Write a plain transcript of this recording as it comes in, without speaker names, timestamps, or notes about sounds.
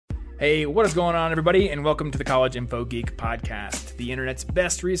Hey, what is going on, everybody, and welcome to the College Info Geek Podcast, the internet's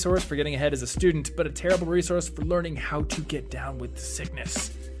best resource for getting ahead as a student, but a terrible resource for learning how to get down with the sickness.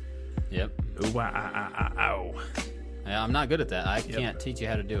 Yep. Ooh, ow. Yeah, I'm not good at that. I can't teach you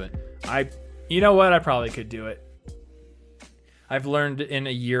how to do it. You know what? I probably could do it. I've learned in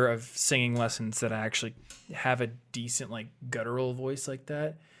a year of singing lessons that I actually have a decent, guttural voice like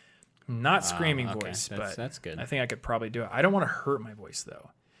that. Not screaming voice, but that's good. I think I could probably do it. I don't want to hurt my voice, though.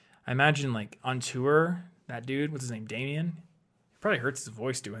 I imagine, on tour, that dude, what's his name, Damien? He probably hurts his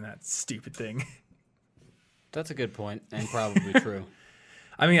voice doing that stupid thing. That's a good point, and probably true.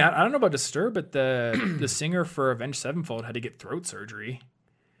 I mean, I don't know about Disturbed, but the singer for Avenged Sevenfold had to get throat surgery.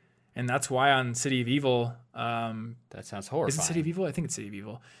 And that's why on City of Evil... that sounds horrifying. Is it City of Evil? I think it's City of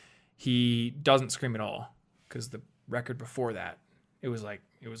Evil. He doesn't scream at all, because the record before that, it was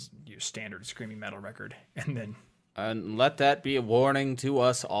your standard screaming metal record. And then... And let that be a warning to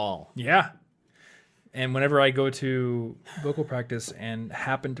us all. Yeah. And whenever I go to vocal practice and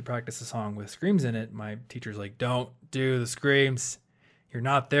happen to practice a song with screams in it, my teacher's like, don't do the screams. You're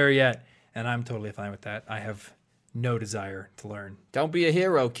not there yet. And I'm totally fine with that. I have no desire to learn. Don't be a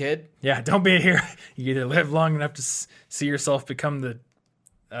hero, kid. Yeah, don't be a hero. You either live long enough to see yourself become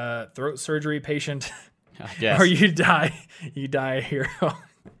the throat surgery patient, or you die. You die a hero.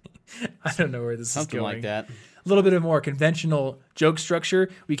 I don't know where this is going. Something like that. A little bit of more conventional joke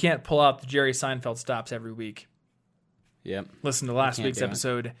structure. We can't pull out the Jerry Seinfeld stops every week. Yep. Listen to last week's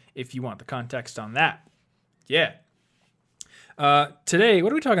episode if you want the context on that. Yeah. Today,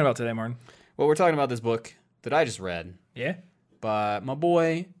 what are we talking about today, Martin? Well, we're talking about this book that I just read. Yeah? By my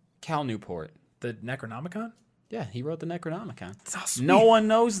boy, Cal Newport. The Necronomicon? Yeah, he wrote the Necronomicon. So sweet. No one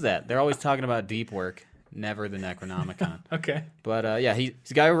knows that. They're always talking about Deep Work, never the Necronomicon. Okay. But he's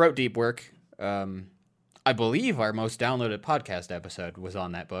the guy who wrote Deep Work. I believe our most downloaded podcast episode was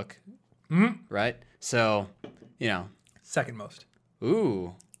on that book. Mm-hmm. Right? So, Second most.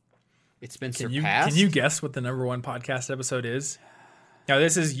 Ooh. It's been surpassed? Can you guess what the number one podcast episode is? Now,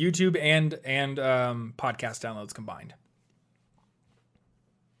 this is YouTube and podcast downloads combined.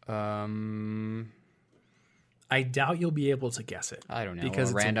 I doubt you'll be able to guess it. I don't know.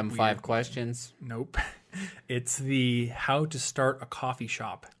 Because random 5 questions? Nope. It's the how to start a coffee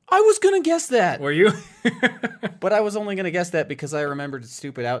shop. I was going to guess that. Were you? But I was only going to guess that because I remembered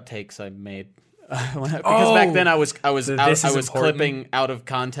stupid outtakes I made. Because back then I was clipping out of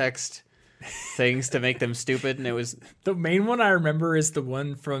context things to make them stupid, and it was... The main one I remember is the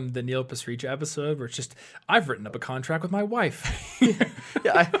one from the Neil Pasricha episode where it's just, I've written up a contract with my wife.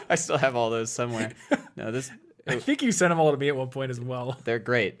 Yeah, I still have all those somewhere. No, I think you sent them all to me at one point as well. They're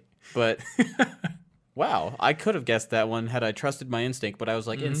great, but... Wow, I could have guessed that one had I trusted my instinct, but I was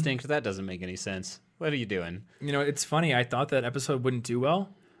like, instinct, that doesn't make any sense. What are you doing? It's funny. I thought that episode wouldn't do well.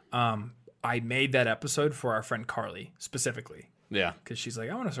 I made that episode for our friend Carly, specifically. Yeah. Because she's like,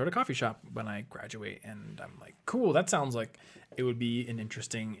 I want to start a coffee shop when I graduate. And I'm like, cool, that sounds like it would be an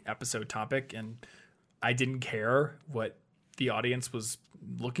interesting episode topic. And I didn't care what the audience was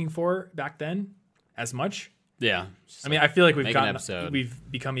looking for back then as much. Yeah. I mean, I feel like we've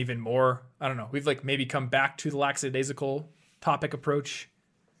become even more, I don't know, we've maybe come back to the lackadaisical topic approach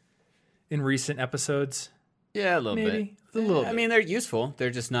in recent episodes. Yeah, a little bit. A little bit. I mean, they're useful.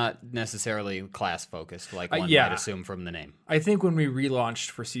 They're just not necessarily class focused like one might assume from the name. I think when we relaunched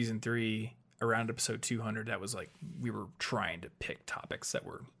for season 3 around episode 200, that was we were trying to pick topics that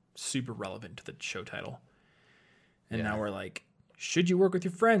were super relevant to the show title. And now we're like, should you work with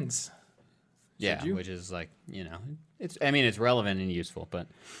your friends? Which is it's relevant and useful, but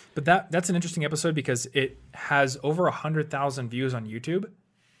that's an interesting episode because it has over 100,000 views on YouTube,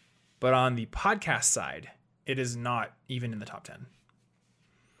 but on the podcast side, it is not even in the top 10.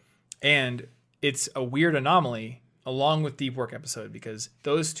 And it's a weird anomaly along with Deep Work episode because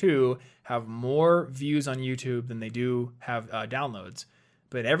those two have more views on YouTube than they do have downloads,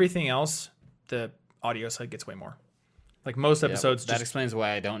 but everything else, the audio side gets way more. Most episodes... that explains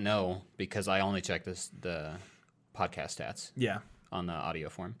why I don't know, because I only check the podcast stats. Yeah. On the audio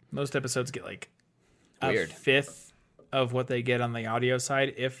form. Most episodes get a fifth of what they get on the audio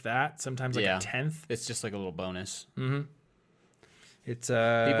side, if that. Sometimes a tenth. It's just like a little bonus. Mm-hmm. It's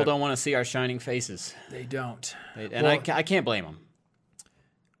people don't want to see our shining faces. They don't. I can't blame them.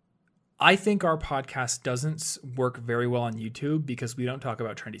 I think our podcast doesn't work very well on YouTube because we don't talk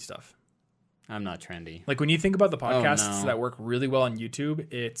about trendy stuff. I'm not trendy. When you think about the podcasts that work really well on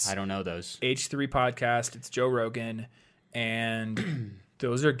YouTube, it's... I don't know those. H3 Podcast, it's Joe Rogan, and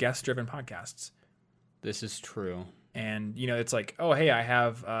those are guest-driven podcasts. This is true. And, it's like, oh, hey, I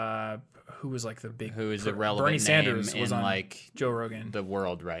have... who was like the big, who is a relevant Bernie name Sanders was in on like Joe Rogan, the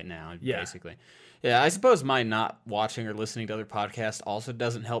world right now, Yeah. basically. Yeah, I suppose my not watching or listening to other podcasts also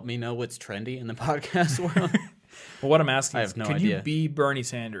doesn't help me know what's trendy in the podcast world. Well, what I'm asking I is, have no could idea. you be Bernie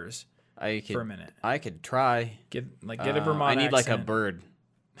Sanders for a minute? I could try. Get a Vermont I need like a accent. bird.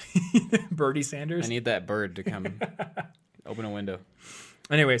 Bernie Sanders. I need that bird to come open a window.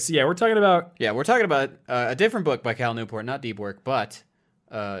 Anyway, so yeah, we're talking about a different book by Cal Newport, not deep work, but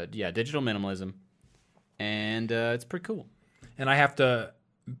digital minimalism, and it's pretty cool. And I have to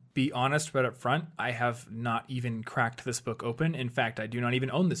be honest right up front, I have not even cracked this book open. In fact, I do not even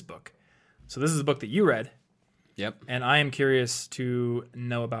own this book. So this is a book that you read. Yep. And I am curious to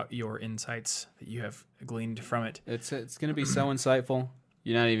know about your insights that you have gleaned from it. It's going to be so insightful.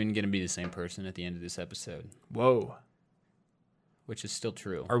 You're not even going to be the same person at the end of this episode. Whoa. Which is still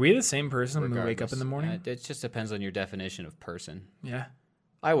true. Are we the same person when we wake up in the morning? It just depends on your definition of person. Yeah.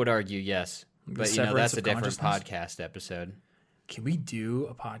 I would argue yes. But, that's a different podcast episode. Can we do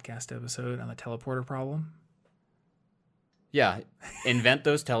a podcast episode on the teleporter problem? Yeah. Invent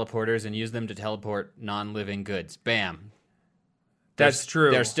those teleporters and use them to teleport non-living goods. Bam. That's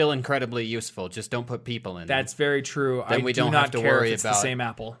true. They're still incredibly useful. Just don't put people in them. That's very true. Then we don't have to worry about the same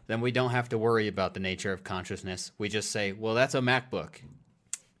Apple. Then we don't have to worry about the nature of consciousness. We just say, well, that's a MacBook.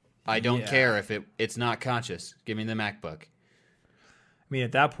 I don't care if it's not conscious. Give me the MacBook. I mean,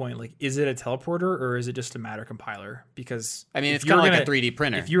 at that point, like, is it a teleporter or is it just a matter compiler? Because I mean, it's kind of like a 3D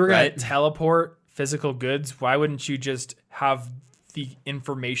printer. If you were going to teleport physical goods, why wouldn't you just have the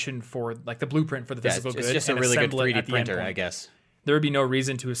information for, like, the blueprint for the physical good? It's just a really good 3D printer, I guess. There would be no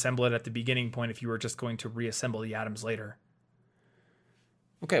reason to assemble it at the beginning point if you were just going to reassemble the atoms later.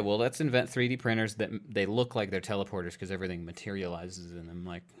 Okay, well, let's invent 3D printers that they look like they're teleporters because everything materializes in them.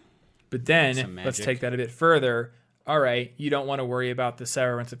 But then, let's take that a bit further. All right, you don't want to worry about the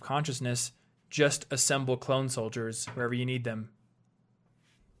severance of consciousness. Just assemble clone soldiers wherever you need them.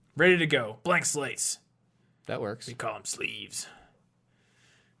 Ready to go. Blank slates. That works. We call them sleeves.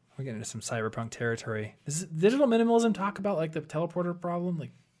 We're getting into some cyberpunk territory. Does digital minimalism talk about like the teleporter problem?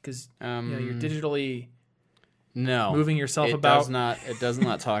 Like, because you're digitally moving yourself about. It does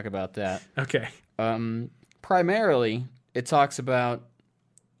not talk about that. Okay. Primarily, it talks about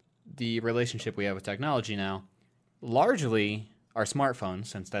the relationship we have with technology now. Largely our smartphones,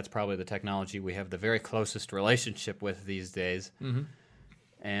 since that's probably the technology we have the very closest relationship with these days,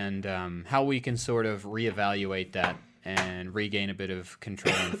 and how we can sort of reevaluate that and regain a bit of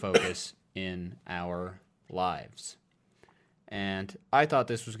control and focus in our lives. And I thought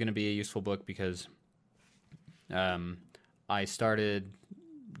this was going to be a useful book because I started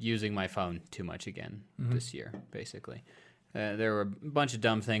using my phone too much again this year, basically. There were a bunch of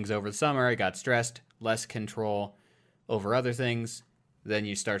dumb things over the summer. I got stressed, less control over other things. Then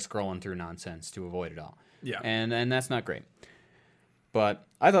you start scrolling through nonsense to avoid it all. Yeah. And that's not great. But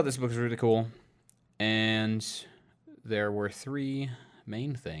I thought this book was really cool. And there were three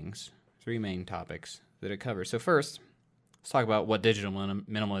main topics that it covers. So first, let's talk about what digital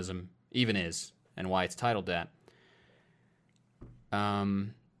minimalism even is and why it's titled that.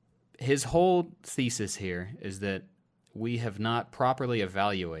 His whole thesis here is that we have not properly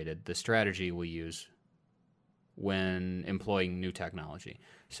evaluated the strategy we use when employing new technology.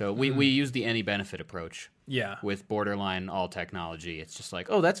 So we use the any benefit approach. Yeah. With borderline all technology. It's just like,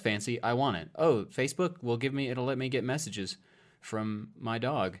 oh, that's fancy. I want it. Oh, Facebook it'll let me get messages from my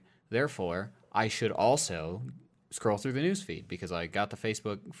dog. Therefore, I should also scroll through the news feed because I got the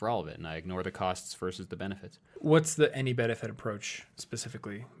Facebook for all of it and I ignore the costs versus the benefits. What's the any benefit approach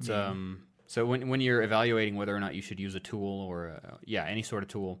specifically? So when you're evaluating whether or not you should use a tool or any sort of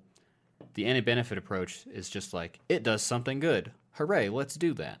tool, the any benefit approach is just like, it does something good. Hooray, let's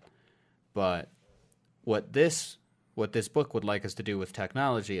do that. But what this book would like us to do with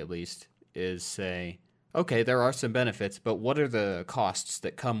technology, at least, is say, okay, there are some benefits, but what are the costs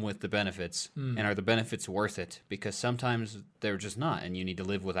that come with the benefits? And are the benefits worth it? Because sometimes they're just not, and you need to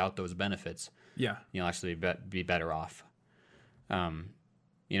live without those benefits. Yeah. You'll actually be better off.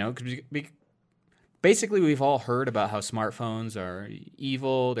 Basically, we've all heard about how smartphones are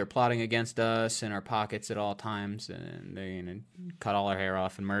evil. They're plotting against us in our pockets at all times, and they're going to cut all our hair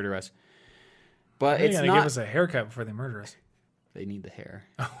off and murder us. But they're it's going to give us a haircut before they murder us. They need the hair.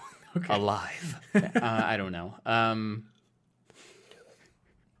 Oh, okay. Alive. I don't know.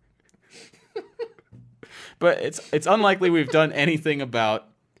 But it's unlikely we've done anything about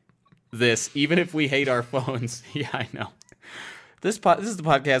this, even if we hate our phones. Yeah, I know. This is the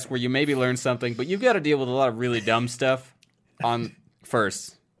podcast where you maybe learn something, but you've got to deal with a lot of really dumb stuff on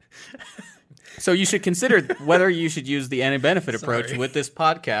first. So you should consider whether you should use the anti-benefit approach with this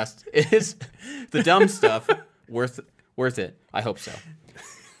podcast. Is the dumb stuff worth it? I hope so.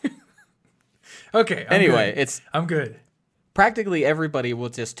 Okay. I'm good. Practically everybody will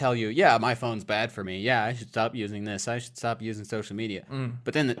just tell you, yeah, my phone's bad for me. Yeah, I should stop using this. I should stop using social media.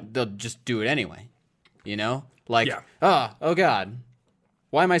 But then they'll just do it anyway. You know? Like, oh God,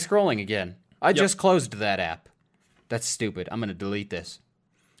 why am I scrolling again? I just closed that app. That's stupid. I'm going to delete this.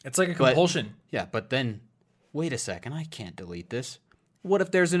 It's like a compulsion. But then, wait a second, I can't delete this. What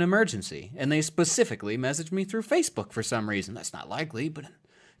if there's an emergency and they specifically message me through Facebook for some reason? That's not likely, but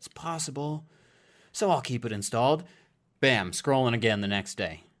it's possible. So I'll keep it installed. Bam, scrolling again the next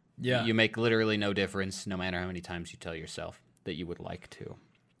day. Yeah. You make literally no difference no matter how many times you tell yourself that you would like to.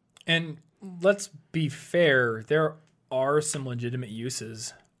 And let's be fair, there are some legitimate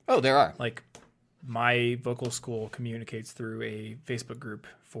uses. Oh, there are. Like my vocal school communicates through a Facebook group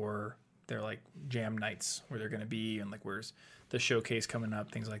for their like jam nights where they're going to be and like where's the showcase coming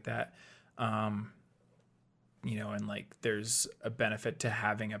up, things like that. You know, and like there's a benefit to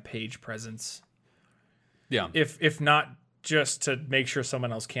having a page presence. Yeah. If not just to make sure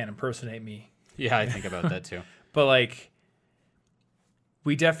someone else can't impersonate me. Yeah, I think about that too. But like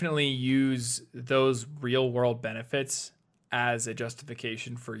we definitely use those real world benefits as a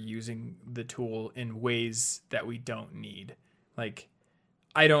justification for using the tool in ways that we don't need. Like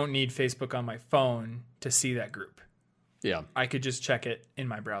I don't need Facebook on my phone to see that group. Yeah. I could just check it in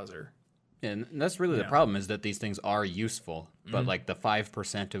my browser. And that's really the problem is that these things are useful, but like the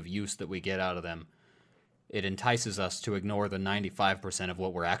 5% of use that we get out of them, it entices us to ignore the 95% of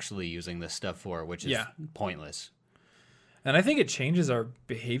what we're actually using this stuff for, which is pointless. And I think it changes our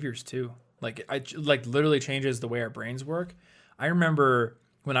behaviors too. Like literally changes the way our brains work. I remember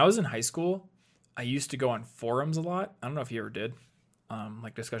when I was in high school, I used to go on forums a lot. I don't know if you ever did,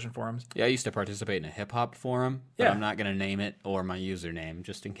 like discussion forums. Yeah, I used to participate in a hip hop forum, but I'm not going to name it or my username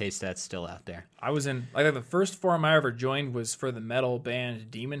just in case that's still out there. I was in, like the first forum I ever joined was for the metal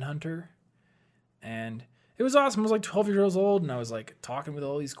band Demon Hunter. And it was awesome. I was like 12 years old and I was like talking with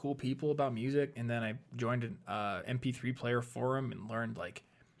all these cool people about music. And then I joined an MP3 player forum and learned like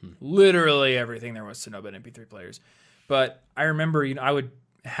literally everything there was to know about MP3 players. But I remember, you know, I would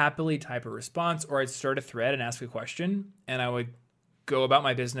happily type a response or I'd start a thread and ask a question and I would go about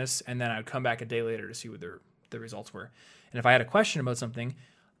my business and then I would come back a day later to see what the results were. And if I had a question about something,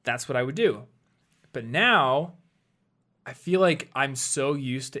 that's what I would do. But now I feel like I'm so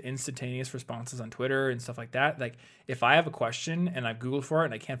used to instantaneous responses on Twitter and stuff like that. Like if I have a question and I've Googled for it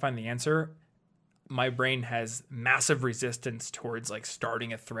and I can't find the answer, my brain has massive resistance towards like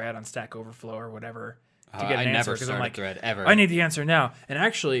starting a thread on Stack Overflow or whatever to get an answer. Because I'm like, thread, ever. I need the answer now. And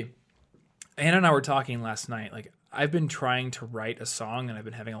actually, Anna and I were talking last night. Like I've been trying to write a song and I've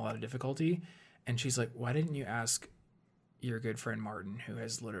been having a lot of difficulty. And she's like, why didn't you ask your good friend Martin, who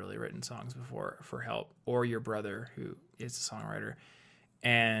has literally written songs before, for help, or your brother who is a songwriter?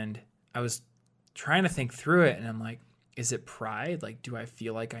 And I was trying to think through it and I'm like, is it pride? Like, do I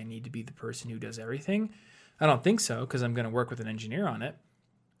feel like I need to be the person who does everything? I don't think so, because I'm going to work with an engineer on it.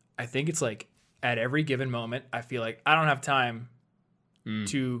 I think it's like at every given moment, I feel like I don't have time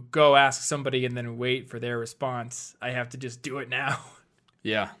to go ask somebody and then wait for their response. I have to just do it now.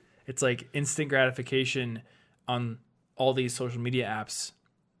 Yeah. It's like instant gratification on all these social media apps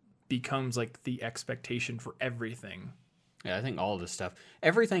becomes like the expectation for everything. Yeah, I think all of this stuff,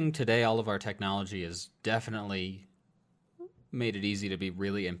 everything today, all of our technology has definitely made it easy to be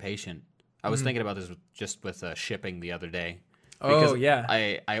really impatient. I was thinking about this with shipping the other day. Oh, yeah.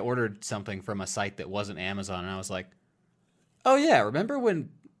 I ordered something from a site that wasn't Amazon, and I was like, oh, yeah, remember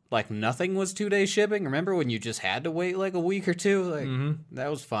when like nothing was 2 day shipping? Remember when you just had to wait like a week or two? Like that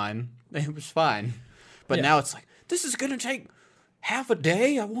was fine. It was fine. But now it's like, this is going to take half a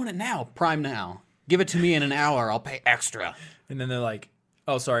day? I want it now. Prime now. Give it to me in an hour. I'll pay extra. And then they're like,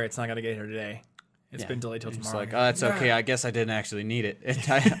 oh, sorry, it's not going to get here today. It's been delayed till tomorrow. It's like, oh, that's okay. I guess I didn't actually need it.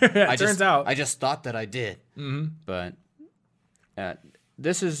 Turns out. I just thought that I did. But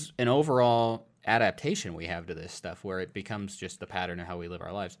this is an overall adaptation we have to this stuff where it becomes just the pattern of how we live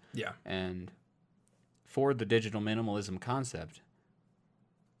our lives. Yeah. And for the digital minimalism concept,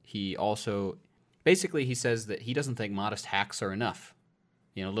 he also basically he says that he doesn't think modest hacks are enough.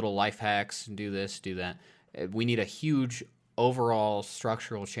 You know, little life hacks, do this, do that. We need a huge overall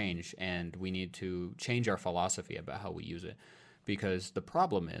structural change, and we need to change our philosophy about how we use it. Because the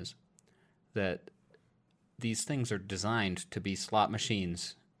problem is that these things are designed to be slot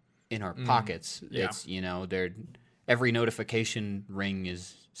machines in our pockets. Yeah. It's, you know, every notification ring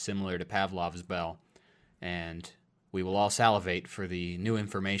is similar to Pavlov's bell. And we will all salivate for the new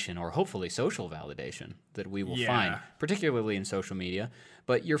information or hopefully social validation that we will find, particularly in social media.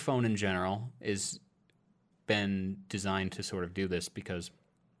 But your phone in general is been designed to sort of do this because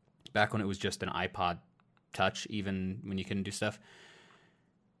back when it was just an iPod Touch, even when you couldn't do stuff,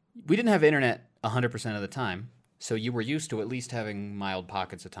 we didn't have internet 100% of the time. So you were used to at least having mild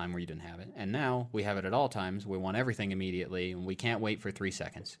pockets of time where you didn't have it. And now we have it at all times. We want everything immediately, and we can't wait for 3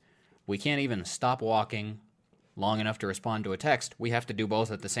 seconds. We can't even stop walking long enough to respond to a text. We have to do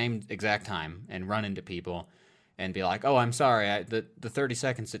both at the same exact time and run into people and be like, oh, I'm sorry. The 30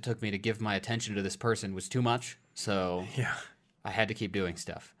 seconds it took me to give my attention to this person was too much. So I had to keep doing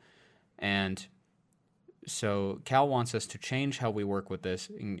stuff. And so Cal wants us to change how we work with this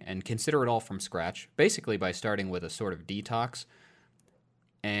and consider it all from scratch, basically by starting with a sort of detox.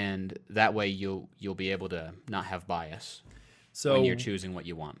 And that way you'll be able to not have bias when you're choosing what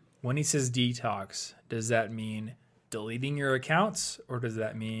you want. When he says detox, does that mean deleting your accounts, or does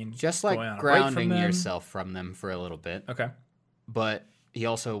that mean just like grounding yourself from them for a little bit? Okay. But he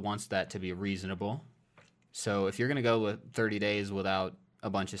also wants that to be reasonable. So if you're going to go with 30 days without a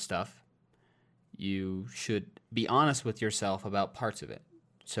bunch of stuff, you should be honest with yourself about parts of it.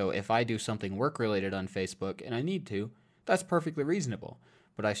 So if I do something work-related on Facebook and I need to, that's perfectly reasonable.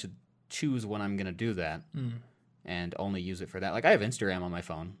 But I should choose when I'm going to do that and only use it for that. Like, I have Instagram on my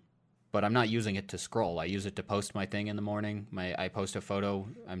phone, but I'm not using it to scroll. I use it to post my thing in the morning. I post a photo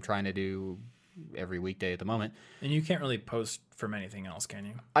I'm trying to do every weekday at the moment. And you can't really post from anything else, can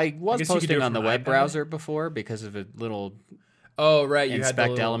you? I was posting on the web browser before because of a little... Oh, right. You inspect had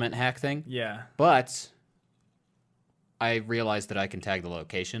the little... element hack thing. Yeah. But I realized that I can tag the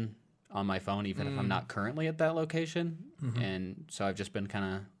location on my phone even if I'm not currently at that location. And so I've just been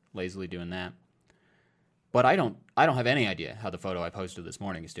kind of lazily doing that. But I don't have any idea how the photo I posted this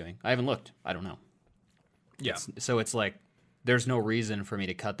morning is doing. I haven't looked. I don't know. Yeah. So it's like there's no reason for me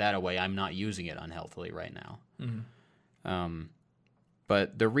to cut that away. I'm not using it unhealthily right now.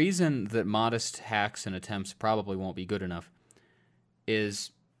 But the reason that modest hacks and attempts probably won't be good enough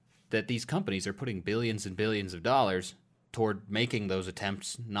is that these companies are putting billions and billions of dollars toward making those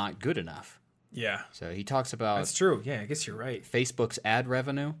attempts not good enough. Yeah. So he talks about... That's true. Yeah, I guess you're right. Facebook's ad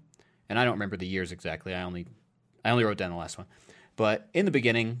revenue, and I don't remember the years exactly. I only wrote down the last one. But in the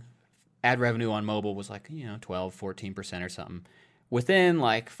beginning, ad revenue on mobile was like, 12, 14% or something. Within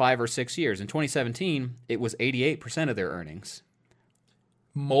like 5 or 6 years, in 2017, it was 88% of their earnings.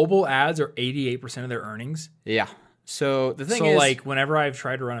 Mobile ads are 88% of their earnings? Yeah. So the thing is, like, whenever I've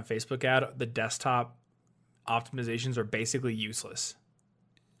tried to run a Facebook ad, the desktop optimizations are basically useless.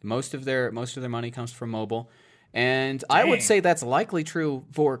 Most of their money comes from mobile, and I would say that's likely true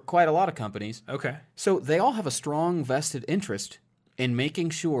for quite a lot of companies. Okay. So they all have a strong vested interest in making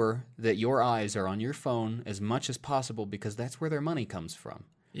sure that your eyes are on your phone as much as possible because that's where their money comes from.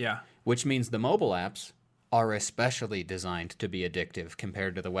 Yeah. Which means the mobile apps are especially designed to be addictive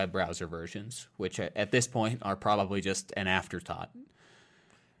compared to the web browser versions, which at this point are probably just an afterthought.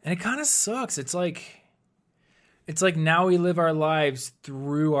 And it kind of sucks. It's like now we live our lives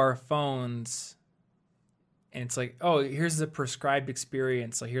through our phones, and it's like, oh, here's the prescribed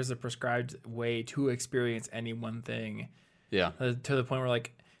experience. Like, here's the prescribed way to experience any one thing. Yeah. To the point where,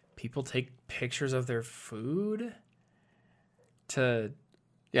 like, people take pictures of their food to...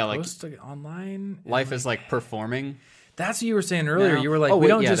 Yeah, like post online. Life is like performing. That's what you were saying earlier. No. You were like,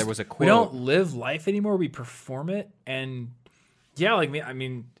 there was a quote. We don't live life anymore. We perform it. And yeah, like me. I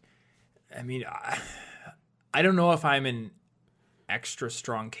mean, I don't know if I'm an extra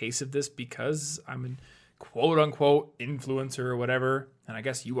strong case of this because I'm a quote unquote influencer or whatever, and I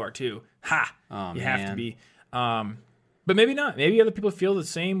guess you are too. Ha! Oh, you man. have to be. But maybe not. Maybe other people feel the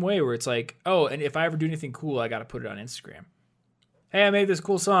same way, where it's like, oh, and if I ever do anything cool, I got to put it on Instagram. Hey, I made this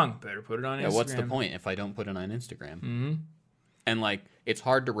cool song. Better put it on Instagram. Yeah, what's the point if I don't put it on Instagram? Mm-hmm. And, like, it's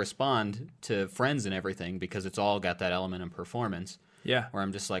hard to respond to friends and everything because it's all got that element of performance. Yeah. Where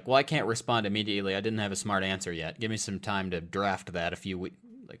I'm just like, well, I can't respond immediately. I didn't have a smart answer yet. Give me some time to draft that a few weeks.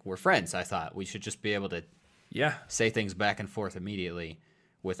 Like, we're friends, I thought. We should just be able to say things back and forth immediately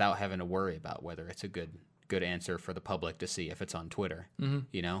without having to worry about whether it's a good answer for the public to see if it's on Twitter.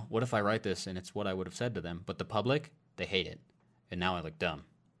 Mm-hmm. What if I write this and it's what I would have said to them? But the public, they hate it. And now I look dumb.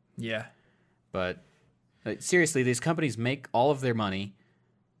 Yeah. But seriously, these companies make all of their money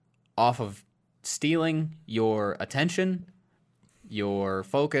off of stealing your attention, your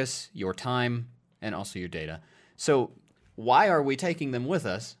focus, your time, and also your data. So why are we taking them with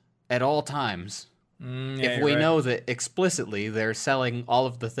us at all times if we know that explicitly they're selling all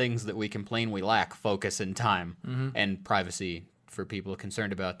of the things that we complain we lack, focus and time and privacy for people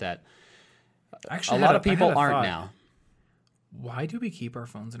concerned about that? Actually, a lot of people aren't now. Why do we keep our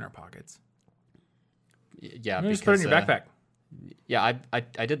phones in our pockets? Yeah, just put it in your backpack. Yeah,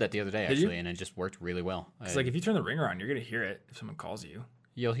 I did that the other day, actually, and it just worked really well. It's like if you turn the ringer on, you're going to hear it if someone calls you.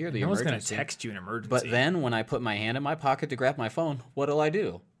 You'll hear the no emergency. No one's going to text you an emergency. But then when I put my hand in my pocket to grab my phone, what'll I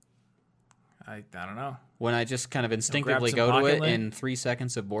do? I don't know. When I just kind of instinctively go to it in 3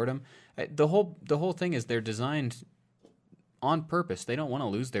 seconds of boredom. The whole thing is they're designed on purpose. They don't want to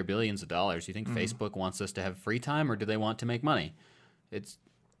lose their billions of dollars. You think Facebook wants us to have free time, or do they want to make money?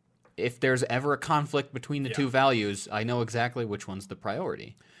 If there's ever a conflict between the two values, I know exactly which one's the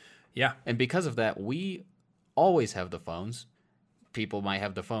priority. Yeah. And because of that, we always have the phones. People might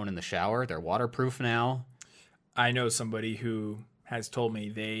have the phone in the shower. They're waterproof now. I know somebody who has told me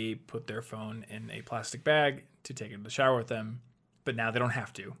they put their phone in a plastic bag to take it to the shower with them, but now they don't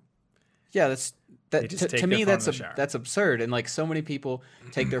have to. Yeah, to me that's absurd. And like so many people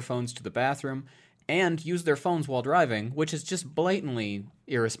take their phones to the bathroom and use their phones while driving, which is just blatantly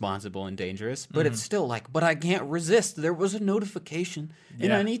irresponsible and dangerous. But it's still like, but I can't resist. There was a notification,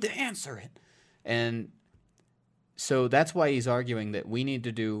 and I need to answer it. And so that's why he's arguing that we need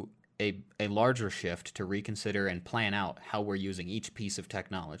to do a larger shift to reconsider and plan out how we're using each piece of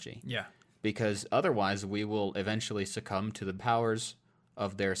technology. Yeah. Because otherwise we will eventually succumb to the powers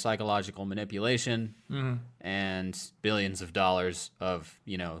of their psychological manipulation and billions of dollars of,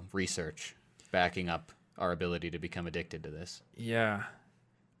 research backing up our ability to become addicted to this. Yeah.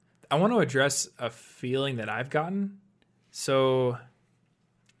 I want to address a feeling that I've gotten. So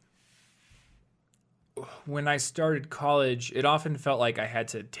when I started college, it often felt like I had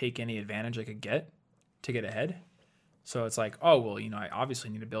to take any advantage I could get to get ahead. So it's like, oh, well, I obviously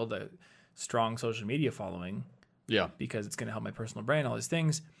need to build a strong social media following. Yeah. Because it's going to help my personal brand, all these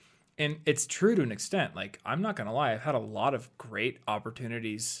things. And it's true to an extent. Like, I'm not going to lie. I've had a lot of great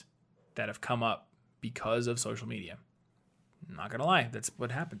opportunities that have come up because of social media. I'm not going to lie. That's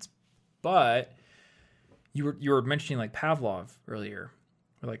what happens. But you were mentioning like Pavlov earlier.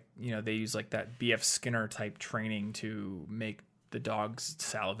 Like, they use like that B.F. Skinner type training to make the dogs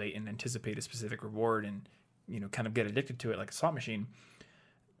salivate and anticipate a specific reward and, kind of get addicted to it like a slot machine.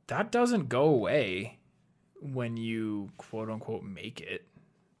 That doesn't go away when you quote unquote make it.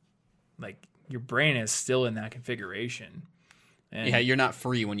 Like, your brain is still in that configuration. And yeah, you're not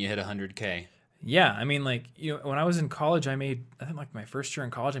free when you hit 100K. Yeah, I mean, like, when I was in college, I think like my first year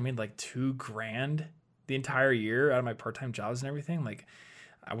in college, I made like $2,000 the entire year out of my part-time jobs and everything. Like,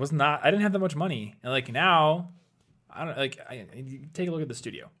 I didn't have that much money. And like now, take a look at the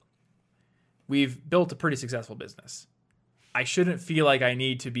studio. We've built a pretty successful business. I shouldn't feel like I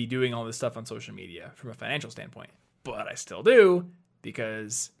need to be doing all this stuff on social media from a financial standpoint, but I still do,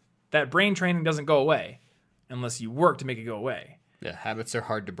 because that brain training doesn't go away unless you work to make it go away. Yeah, habits are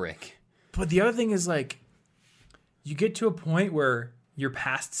hard to break. But the other thing is, like, you get to a point where your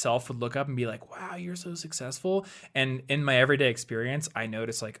past self would look up and be like, wow, you're so successful. And in my everyday experience, I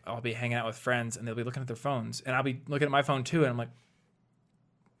notice, like, I'll be hanging out with friends and they'll be looking at their phones and I'll be looking at my phone too. And I'm like,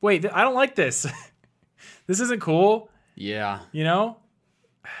 wait, I don't like this. This isn't cool. Yeah.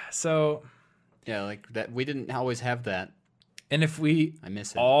 So. Yeah, like that. We didn't always have that. And if we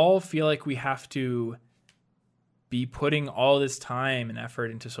all feel like we have to be putting all this time and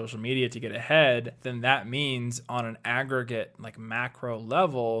effort into social media to get ahead, then that means on an aggregate, like macro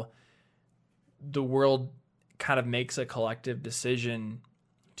level, the world kind of makes a collective decision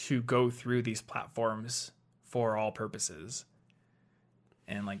to go through these platforms for all purposes.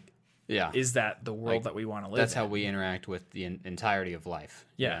 And like, yeah, is that the world that we want to live in? That's how we interact with the entirety of life.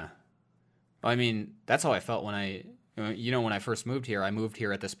 Yeah. I mean, that's how I felt when I first moved here. I moved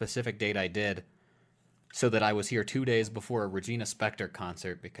here at the specific date I did, so that I was here 2 days before a Regina Spektor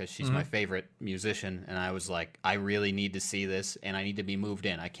concert, because she's my favorite musician. And I was like, I really need to see this, and I need to be moved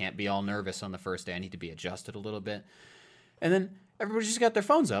in. I can't be all nervous on the first day. I need to be adjusted a little bit. And then everybody just got their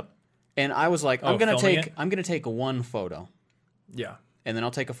phones up, and I was like, I'm gonna take one photo. Yeah. And then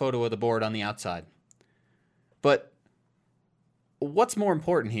I'll take a photo of the board on the outside. But what's more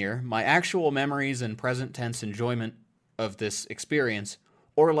important here, my actual memories and present tense enjoyment of this experience,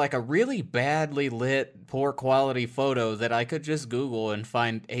 or like a really badly lit, poor quality photo that I could just Google and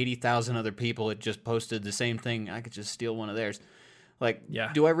find 80,000 other people that just posted the same thing? I could just steal one of theirs. Like,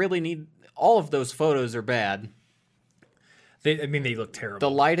 do I really need... All of those photos are bad. They look terrible.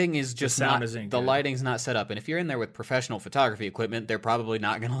 The lighting is just the lighting's not set up. And if you're in there with professional photography equipment, they're probably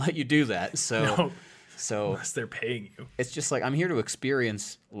not going to let you do that. So, unless they're paying you. It's just like, I'm here to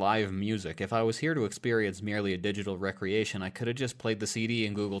experience live music. If I was here to experience merely a digital recreation, I could have just played the CD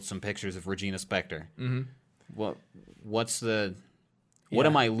and Googled some pictures of Regina Spektor. Mm-hmm. What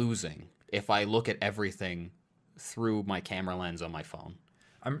am I losing if I look at everything through my camera lens on my phone.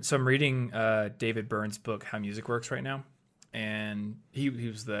 I'm reading David Byrne's book, How Music Works, right now. And he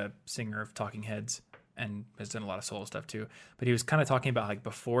was the singer of Talking Heads and has done a lot of solo stuff too. But he was kind of talking about like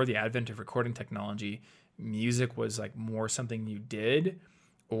before the advent of recording technology, music was like more something you did,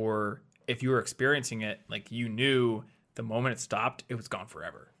 or if you were experiencing it, like you knew the moment it stopped, it was gone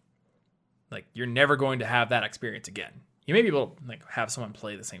forever. Like you're never going to have that experience again. You may be able to like have someone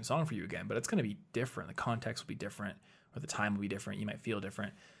play the same song for you again, but it's going to be different. The context will be different, or the time will be different. You might feel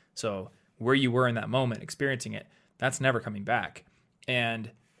different. So where you were in that moment, experiencing it, that's never coming back.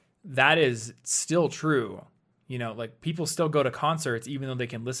 And that is still true. You know, like people still go to concerts even though they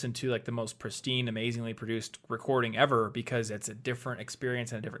can listen to like the most pristine, amazingly produced recording ever, because it's a different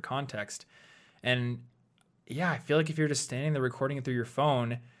experience in a different context. And yeah, I feel like if you're just standing there recording it through your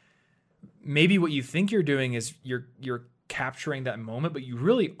phone, maybe what you think you're doing is you're capturing that moment, but you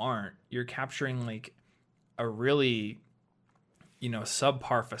really aren't. You're capturing like a really,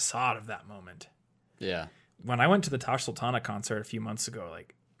 subpar facade of that moment. Yeah. When I went to the Tash Sultana concert a few months ago,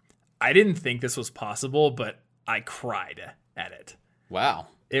 like I didn't think this was possible, but I cried at it. Wow.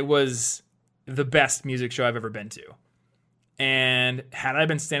 It was the best music show I've ever been to. And had I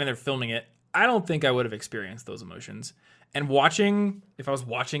been standing there filming it, I don't think I would have experienced those emotions. And if I was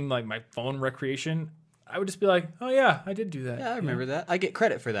watching like my phone recreation, I would just be like, oh yeah, I did do that. Yeah, I remember that. I get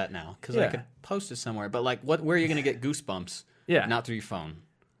credit for that now because I could post it somewhere. But like, where are you going to get goosebumps? Yeah. Not through your phone.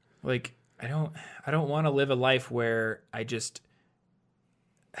 Like, I don't want to live a life where I just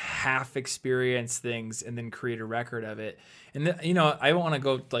half experience things and then create a record of it. And then, I don't want to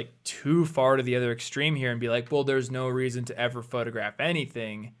go like too far to the other extreme here and be like, well, there's no reason to ever photograph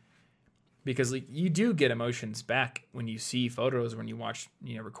anything, because like you do get emotions back when you see photos, when you watch,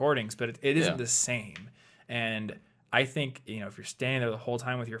 recordings, but it isn't the same. And I think, if you're standing there the whole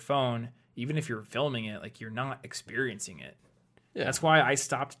time with your phone, even if you're filming it, like you're not experiencing it. Yeah. That's why I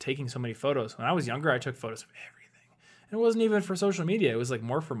stopped taking so many photos. When I was younger, I took photos of everything. And it wasn't even for social media. It was like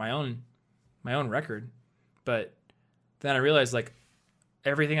more for my own record. But then I realized like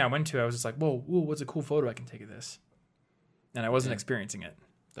everything I went to, I was just like, whoa, what's a cool photo I can take of this? And I wasn't experiencing it.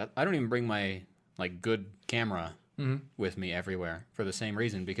 I don't even bring my like good camera with me everywhere for the same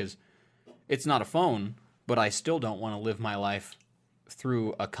reason, because it's not a phone, but I still don't want to live my life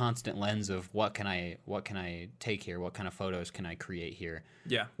through a constant lens of what can I take here? What kind of photos can I create here?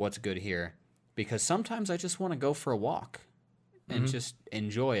 Yeah. What's good here? Because sometimes I just want to go for a walk and just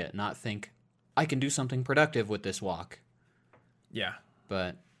enjoy it, not think I can do something productive with this walk. Yeah.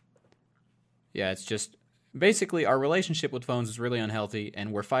 But yeah, it's just basically our relationship with phones is really unhealthy,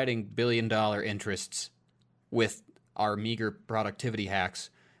 and we're fighting billion-dollar interests with our meager productivity hacks,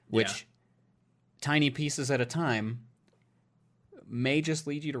 which tiny pieces at a time may just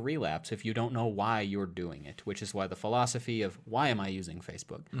lead you to relapse if you don't know why you're doing it, which is why the philosophy of why am I using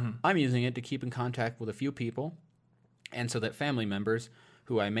Facebook? I'm using it to keep in contact with a few people, and so that family members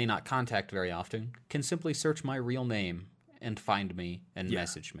who I may not contact very often can simply search my real name and find me and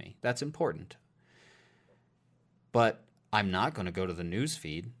message me. That's important. But I'm not going to go to the news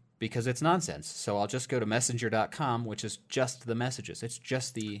feed because it's nonsense. So I'll just go to messenger.com, which is just the messages. It's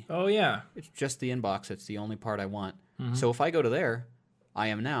just the it's just the inbox. It's the only part I want. So if I go to there, I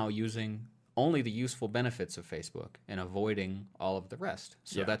am now using only the useful benefits of Facebook and avoiding all of the rest.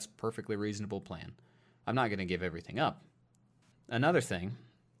 So that's a perfectly reasonable plan. I'm not going to give everything up. Another thing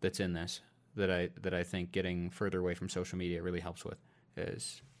that's in this that I think getting further away from social media really helps with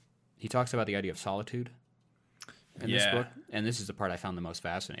is he talks about the idea of solitude in this book. And this is the part I found the most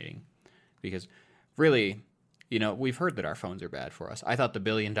fascinating, because really, we've heard that our phones are bad for us. I thought the $1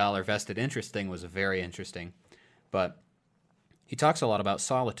 billion vested interest thing was very interesting. But he talks a lot about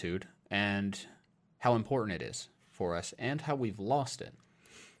solitude and how important it is for us and how we've lost it.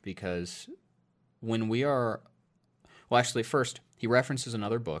 Because when we are... Well, actually, first, he references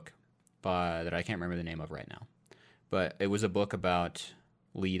another book that I can't remember the name of right now. But it was a book about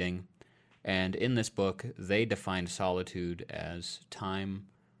leading. And in this book, they defined solitude as time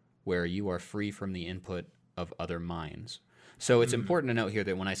where you are free from the input of other minds. So it's important to note here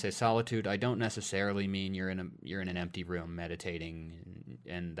that when I say solitude, I don't necessarily mean you're in an empty room meditating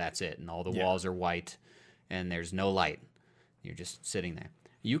and that's it, and all the walls are white and there's no light. You're just sitting there.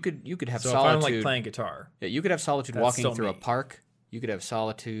 You could have solitude. If I'm like playing guitar. Yeah, you could have solitude walking through a park. You could have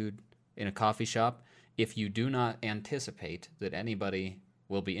solitude in a coffee shop if you do not anticipate that anybody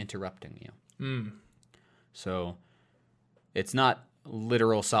will be interrupting you. So it's not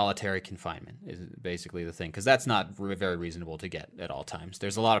literal solitary confinement is basically the thing, because that's not very reasonable to get at all times.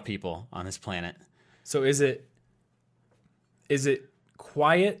 There's a lot of people on this planet. So is it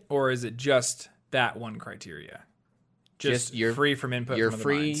quiet, or is it just that one criteria? Just you're free from input. You're from other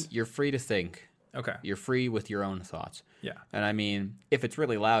free. minds. You're free to think. Okay. You're free with your own thoughts. Yeah. And I mean, if it's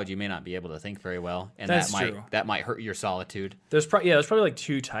really loud, you may not be able to think very well, and That's true. that might hurt your solitude. There's probably like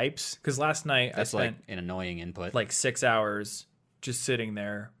 2 types. Because last night that's I spent like an annoying input. like 6 hours just sitting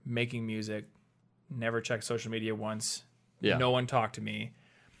there making music. Never checked social media once. Yeah. No one talked to me.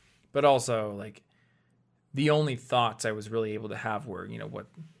 But also, like, the only thoughts I was really able to have were, what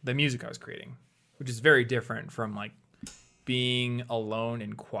the music I was creating, which is very different from like being alone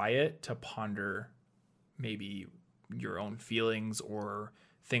and quiet to ponder maybe your own feelings or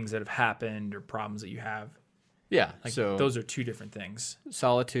things that have happened or problems that you have. Yeah. Like, so those are 2 different things.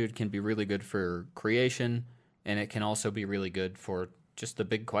 Solitude can be really good for creation, and it can also be really good for just the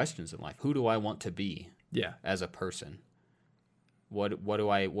big questions in life. Who do I want to be? Yeah. As a person? What do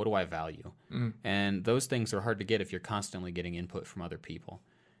I value? Mm-hmm. And those things are hard to get if you're constantly getting input from other people.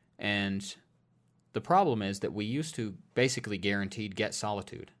 And the problem is that we used to basically guaranteed get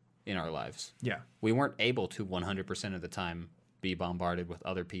solitude in our lives. Yeah. We weren't able to 100% of the time be bombarded with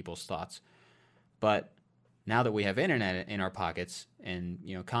other people's thoughts. But now that we have internet in our pockets and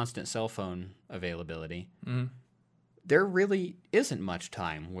constant cell phone availability, mm-hmm. there really isn't much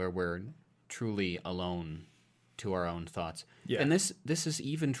time where we're truly alone to our own thoughts. Yeah. And this is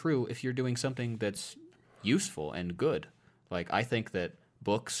even true if you're doing something that's useful and good. Like, I think that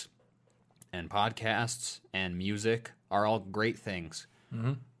books and podcasts and music are all great things.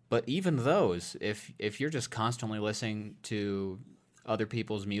 Mm-hmm. But even those, if you're just constantly listening to other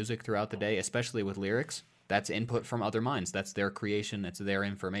people's music throughout the day, especially with lyrics, that's input from other minds. That's their creation. That's their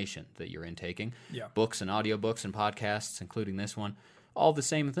information that you're intaking. Yeah. Books and audiobooks and podcasts, including this one, all the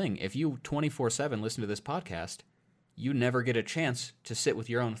same thing. If you 24/7 listen to this podcast, you never get a chance to sit with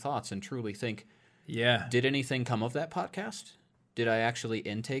your own thoughts and truly think, yeah, did anything come of that podcast? Did I actually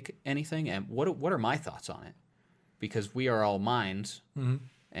intake anything? And what are my thoughts on it? Because we are all minds, mm-hmm.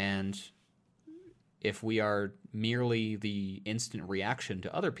 and if we are merely the instant reaction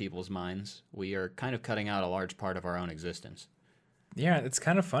to other people's minds, we are kind of cutting out a large part of our own existence. Yeah, it's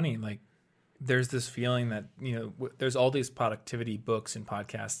kind of funny. Like, there's this feeling that, there's all these productivity books and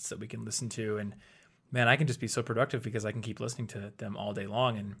podcasts that we can listen to. And man, I can just be so productive because I can keep listening to them all day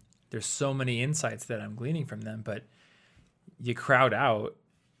long. And there's so many insights that I'm gleaning from them. But you crowd out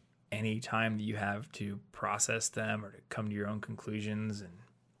any time that you have to process them or to come to your own conclusions. And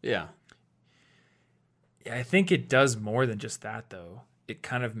yeah. I think it does more than just that, though. It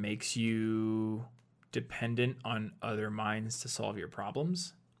kind of makes you dependent on other minds to solve your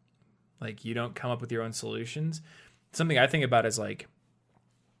problems. Like, you don't come up with your own solutions. Something I think about is, like,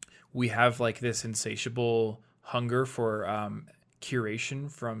 we have, like, this insatiable hunger for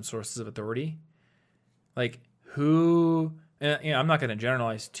curation from sources of authority. Like, I'm not going to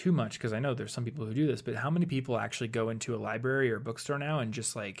generalize too much because I know there's some people who do this, but how many people actually go into a library or a bookstore now and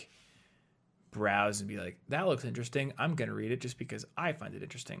just, like, browse and be like, that looks interesting, I'm going to read it just because I find it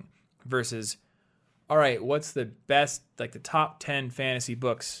interesting, versus, all right, what's the best, like the top 10 fantasy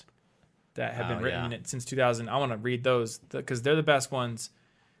books that have been written since 2000? I want to read those because they're the best ones.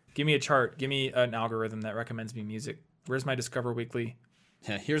 Give me a chart. Give me an algorithm that recommends me music. Where's my Discover Weekly?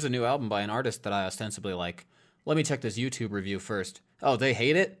 Yeah, here's a new album by an artist that I ostensibly like. Let me check this YouTube review first. Oh, they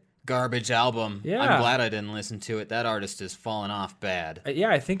hate it? Garbage album. Yeah. I'm glad I didn't listen to it. That artist is falling off bad. Yeah,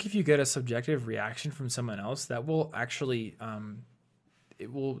 I think if you get a subjective reaction from someone else, that will actually,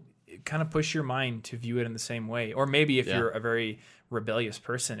 it will kind of push your mind to view it in the same way. Or maybe if you're a very rebellious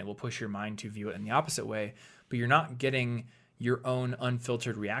person, it will push your mind to view it in the opposite way. But you're not getting your own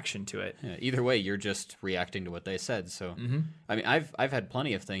unfiltered reaction to it. Yeah, either way, you're just reacting to what they said. So, I mean, I've had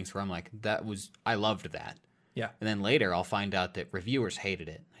plenty of things where I'm like, I loved that. Yeah. And then later I'll find out that reviewers hated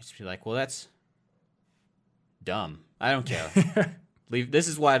it. I just be like, well, that's dumb. I don't care. This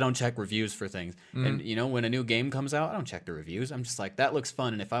is why I don't check reviews for things. And, when a new game comes out, I don't check the reviews. I'm just like, that looks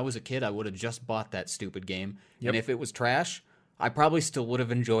fun. And if I was a kid, I would have just bought that stupid game. Yep. And if it was trash, I probably still would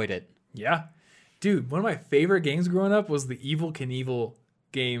have enjoyed it. Yeah. Dude, one of my favorite games growing up was the Evel Knievel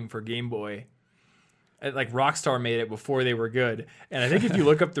game for Game Boy. Like, Rockstar made it before they were good. And I think if you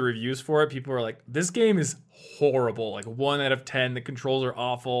look up the reviews for it, people are like, this game is horrible. Like, 1 out of 10. The controls are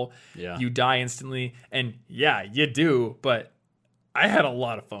awful. Yeah. You die instantly. And yeah, you do. But I had a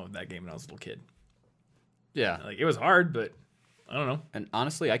lot of fun with that game when I was a little kid. Yeah. Like, it was hard, but I don't know. And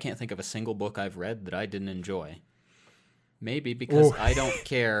honestly, I can't think of a single book I've read that I didn't enjoy. Maybe because I don't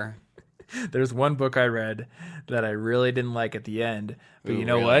care. There's one book I read that I really didn't like at the end, but you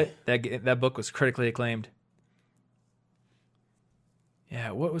know what? That book was critically acclaimed.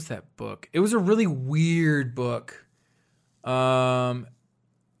 Yeah, what was that book? It was a really weird book. Oh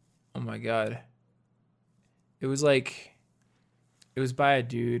my god. It was like It was by a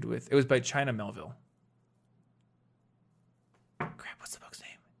dude it was by China Melville. Crap, what's the book's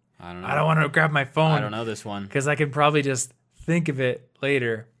name? I don't know. I don't want to grab my phone. I don't know this one. Because I could probably just think of it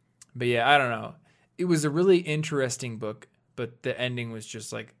later. But yeah, I don't know. It was a really interesting book, but the ending was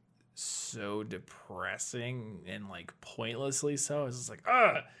just like so depressing and like pointlessly so. It's just like,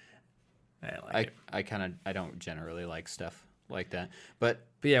 ugh. I don't generally like stuff like that. But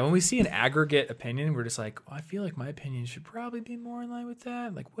yeah, when we see an aggregate opinion, we're just like, oh, I feel like my opinion should probably be more in line with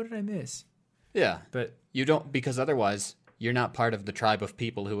that. Like, what did I miss? Yeah. But you don't, because otherwise you're not part of the tribe of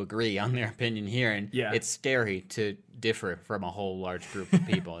people who agree on their opinion here. And it's scary to differ from a whole large group of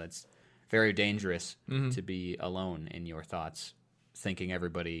people. It's very dangerous to be alone in your thoughts, thinking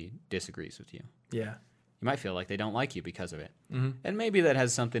everybody disagrees with you. Yeah. You might feel like they don't like you because of it. And maybe that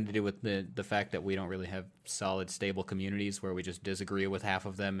has something to do with the fact that we don't really have solid, stable communities where we just disagree with half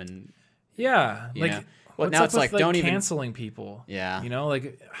of them. And yeah, like, well, now it's like, don't even canceling people. Yeah. You know,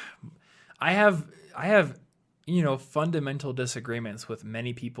 like I have, you know, fundamental disagreements with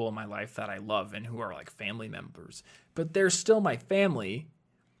many people in my life that I love and who are like family members, but they're still my family.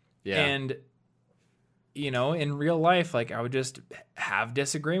 Yeah. And, you know, in real life, like I would just have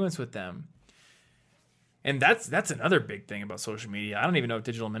disagreements with them. And that's another big thing about social media. I don't even know if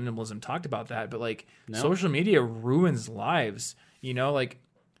digital minimalism talked about that, but like social media ruins lives. You know, like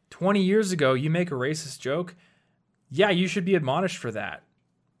 20 years ago, you make a racist joke. Yeah, you should be admonished for that.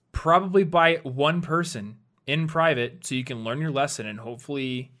 Probably by one person in private so you can learn your lesson and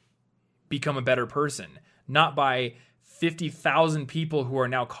hopefully become a better person. Not by 50,000 people who are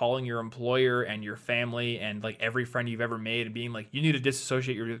now calling your employer and your family and like every friend you've ever made and being like, you need to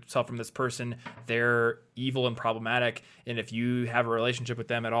disassociate yourself from this person. They're evil and problematic. And if you have a relationship with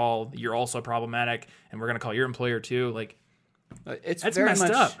them at all, you're also problematic. And we're going to call your employer too. Like, it's that's very messed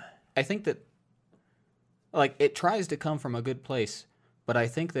much, up. I think that like it tries to come from a good place, but I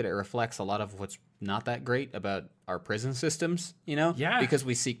think that it reflects a lot of what's not that great about our prison systems, you know? Yeah. Because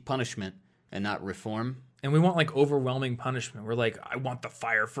we seek punishment and not reform. And we want like overwhelming punishment. We're like, I want the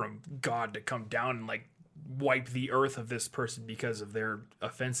fire from God to come down and like wipe the earth of this person because of their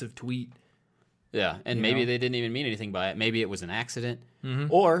offensive tweet. Yeah, and maybe they didn't even mean anything by it. Maybe it was an accident,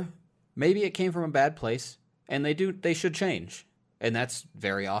 or maybe it came from a bad place, and they should change. And that's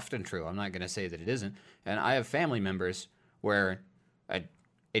very often true. I'm not going to say that it isn't. And I have family members where I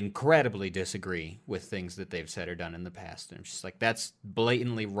incredibly disagree with things that they've said or done in the past. And I'm just like, that's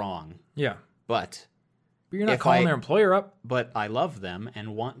blatantly wrong. Yeah. But you're not calling their employer up. But I love them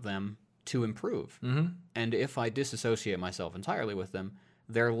and want them to improve. And if I disassociate myself entirely with them,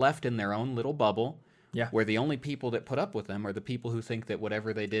 they're left in their own little bubble where the only people that put up with them are the people who think that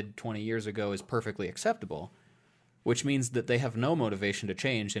whatever they did 20 years ago is perfectly acceptable, which means that they have no motivation to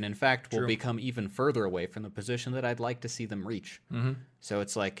change and, in fact, will become even further away from the position that I'd like to see them reach. So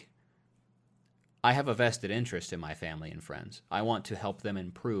it's like I have a vested interest in my family and friends. I want to help them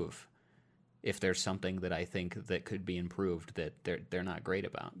improve if there's something that I think that could be improved that they're not great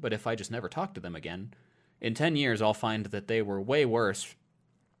about. But if I just never talk to them again, in 10 years I'll find that they were way worse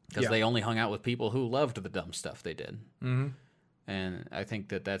because they only hung out with people who loved the dumb stuff they did. And I think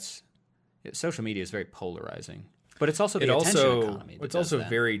that's social media is very polarizing. But it's also the attention economy. It's also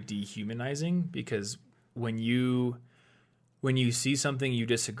very dehumanizing because when you see something you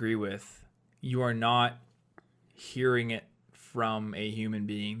disagree with, you are not hearing it from a human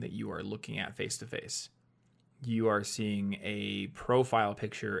being that you are looking at face to face. You are seeing a profile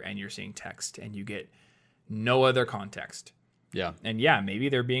picture and you're seeing text and you get no other context. Yeah. And yeah, maybe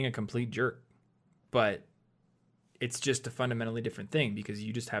they're being a complete jerk, but it's just a fundamentally different thing because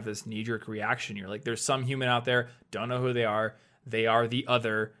you just have this knee-jerk reaction. You're like, there's some human out there, don't know who they are the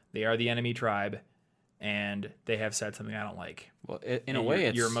other, they are the enemy tribe, and they have said something I don't like. Well, in a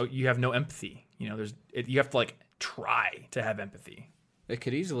way, you have no empathy. You know, you have to like try to have empathy. It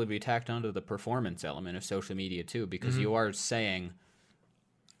could easily be tacked onto the performance element of social media too, because you are saying,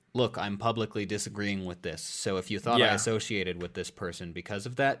 look, I'm publicly disagreeing with this. So if you thought I associated with this person because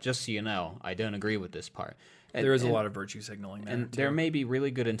of that, just so you know, I don't agree with this part. There is a lot of virtue signaling there. And there may be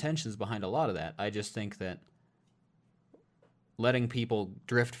really good intentions behind a lot of that. I just think that letting people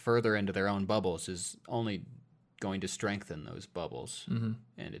drift further into their own bubbles is only going to strengthen those bubbles.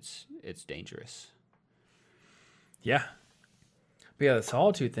 And it's dangerous. Yeah. But yeah, the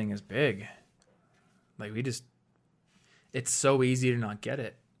solitude thing is big. Like it's so easy to not get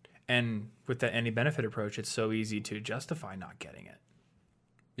it. And with the any benefit approach, it's so easy to justify not getting it.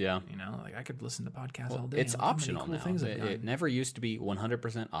 Yeah. You know, like I could listen to podcasts all day. It's optional now. It never used to be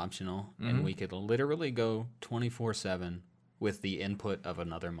 100% optional, and we could literally go 24/7 with the input of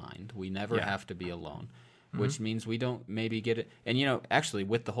another mind. We never have to be alone. which means we don't maybe get it. And, actually,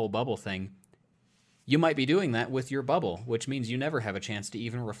 with the whole bubble thing, you might be doing that with your bubble, which means you never have a chance to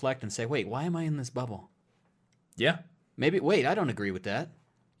even reflect and say, wait, why am I in this bubble? Yeah. Maybe, wait, I don't agree with that.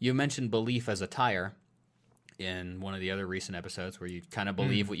 You mentioned belief as a tire in one of the other recent episodes where you kind of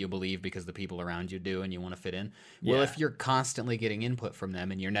believe what you believe because the people around you do and you want to fit in. Well, if you're constantly getting input from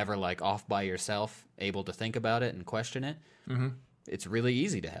them and you're never like off by yourself, able to think about it and question it, it's really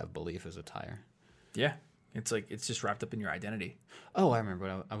easy to have belief as a tire. Yeah. It's like it's just wrapped up in your identity. Oh, I remember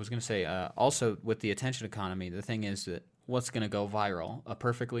what I was going to say. Also, with the attention economy, the thing is that what's going to go viral? A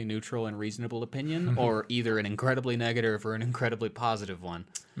perfectly neutral and reasonable opinion, or either an incredibly negative or an incredibly positive one?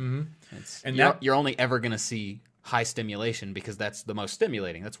 And you're only ever going to see high stimulation because that's the most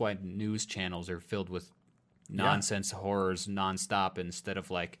stimulating. That's why news channels are filled with nonsense horrors nonstop instead of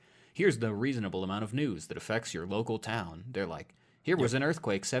like, here's the reasonable amount of news that affects your local town. They're like, here was an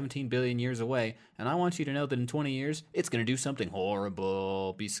earthquake 17 billion years away, and I want you to know that in 20 years, it's going to do something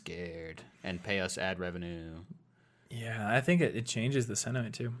horrible. Be scared and pay us ad revenue. Yeah, I think it changes the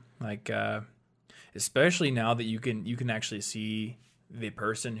sentiment too. Like, especially now that you can actually see the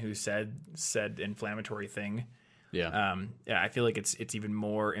person who said inflammatory thing. Yeah. I feel like it's even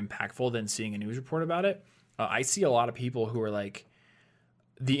more impactful than seeing a news report about it. I see a lot of people who are like,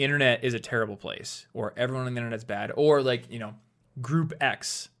 the internet is a terrible place, or everyone on the internet's bad, or like, Group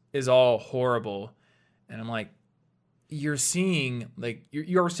X is all horrible. And I'm like, you're seeing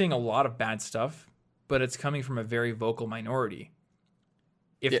you're seeing a lot of bad stuff, but it's coming from a very vocal minority.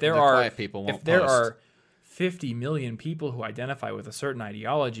 If there are 50 million people who identify with a certain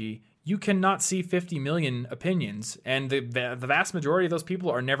ideology, you cannot see 50 million opinions. And the vast majority of those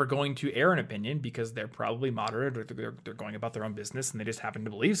people are never going to air an opinion because they're probably moderate or they're going about their own business and they just happen to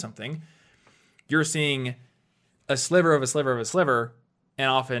believe something. You're seeing a sliver of a sliver of a sliver, and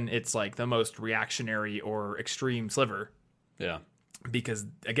often it's like the most reactionary or extreme sliver. Yeah. Because,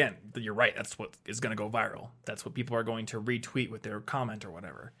 again, you're right. That's what is going to go viral. That's what people are going to retweet with their comment or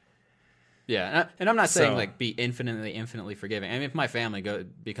whatever. Yeah, and I'm not saying like be infinitely forgiving. I mean, if my family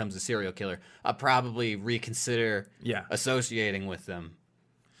becomes a serial killer, I'll probably reconsider associating with them,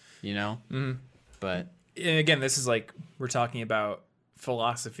 But and again, this is like we're talking about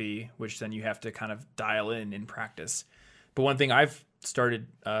philosophy, which then you have to kind of dial in practice. But one thing I've started,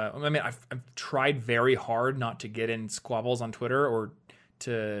 I've tried very hard not to get in squabbles on Twitter or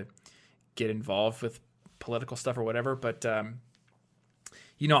to get involved with political stuff or whatever. But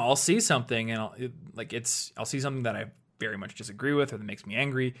I'll see something and I'll see something that I very much disagree with or that makes me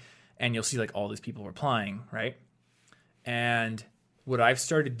angry, and you'll see like all these people replying, right? And what I've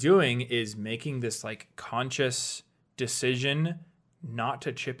started doing is making this like conscious decision not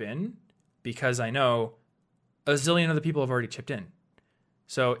to chip in, because I know a zillion other people have already chipped in.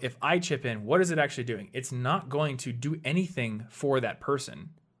 So if I chip in, what is it actually doing? It's not going to do anything for that person.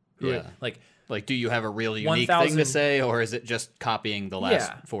 Like, do you have a real unique thing to say, or is it just copying the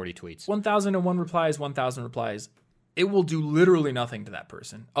last 40 tweets? 1,001 replies, 1,000 replies. It will do literally nothing to that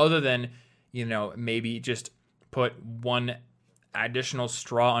person other than, maybe just put one additional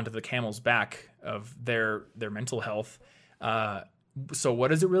straw onto the camel's back of their mental health. So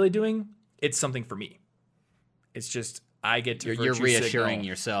what is it really doing? It's something for me. It's just I get to you're reassuring signal.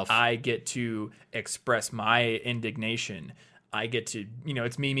 Yourself. I get to express my indignation. I get to,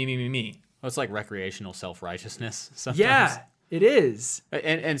 it's me. Well, it's like recreational self-righteousness sometimes. Yeah, it is.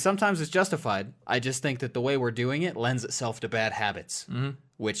 And sometimes it's justified. I just think that the way we're doing it lends itself to bad habits,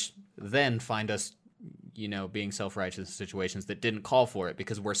 which then find us, being self-righteous in situations that didn't call for it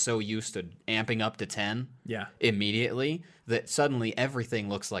because we're so used to amping up to 10 immediately that suddenly everything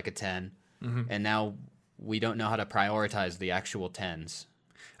looks like a 10. And now we don't know how to prioritize the actual 10s.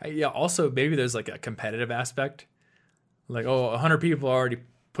 Also, maybe there's like a competitive aspect. Like, 100 people already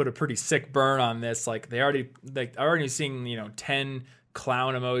put a pretty sick burn on this. Like I already seeing, 10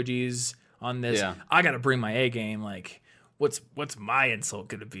 clown emojis on this. Yeah. I got to bring my A game. Like, what's my insult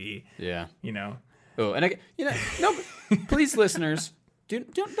going to be? Yeah. Oh, and no, please, listeners,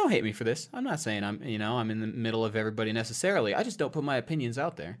 don't hate me for this. I'm not saying I'm in the middle of everybody necessarily. I just don't put my opinions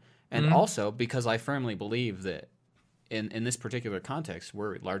out there. And also because I firmly believe that in this particular context,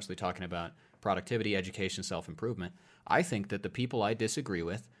 we're largely talking about productivity, education, self-improvement. I think that the people I disagree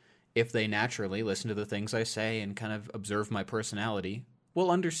with, if they naturally listen to the things I say and kind of observe my personality,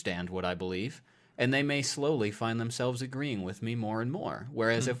 will understand what I believe. And they may slowly find themselves agreeing with me more and more.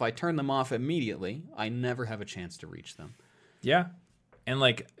 Whereas if I turn them off immediately, I never have a chance to reach them. Yeah. And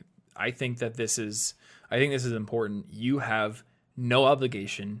I think this is important. You have no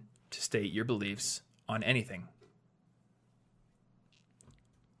obligation to state your beliefs on anything.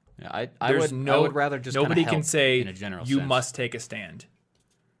 I would rather just nobody can say in a general you sense. must take a stand.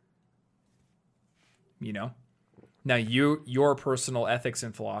 You know? Now, your personal ethics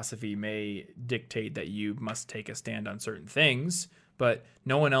and philosophy may dictate that you must take a stand on certain things, but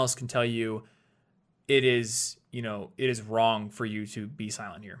no one else can tell you it is wrong for you to be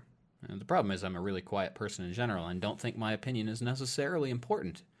silent here. And the problem is I'm a really quiet person in general and don't think my opinion is necessarily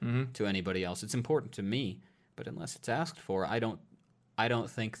important to anybody else. It's important to me, but unless it's asked for, I don't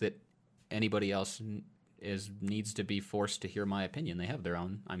think that anybody else needs to be forced to hear my opinion. They have their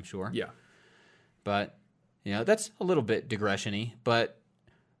own, I'm sure. Yeah. But that's a little bit digression-y, but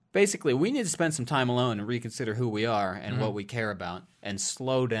basically we need to spend some time alone and reconsider who we are and what we care about and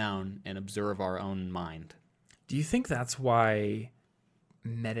slow down and observe our own mind. Do you think that's why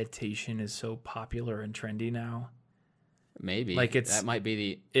meditation is so popular and trendy now? Maybe. That might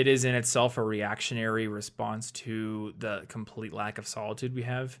be it is in itself a reactionary response to the complete lack of solitude we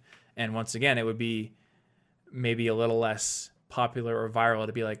have. And once again, it would be maybe a little less popular or viral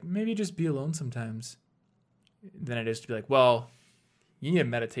to be like, maybe just be alone sometimes, than it is to be like, well, you need a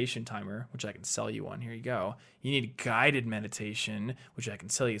meditation timer, which I can sell you one. Here you go. You need guided meditation, which I can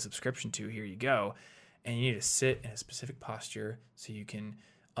sell you a subscription to. Here you go. And you need to sit in a specific posture so you can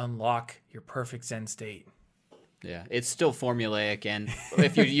unlock your perfect Zen state. Yeah, it's still formulaic, and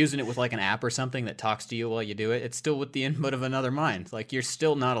if you're using it with like an app or something that talks to you while you do it, it's still with the input of another mind. Like, you're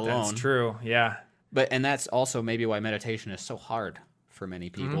still not alone. That's true, yeah. And that's also maybe why meditation is so hard for many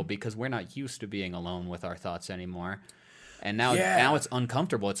people, because we're not used to being alone with our thoughts anymore. And now it's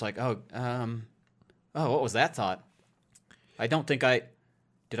uncomfortable. It's like, what was that thought? I don't think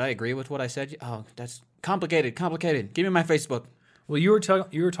did I agree with what I said? Oh, that's complicated. Give me my Facebook. Well, you were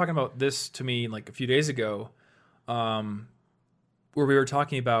talking about this to me like a few days ago, where we were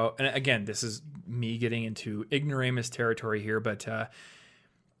talking about, and again, this is me getting into ignoramus territory here, but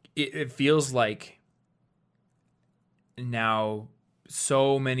it feels like now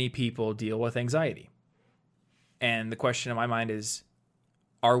so many people deal with anxiety. And the question in my mind is,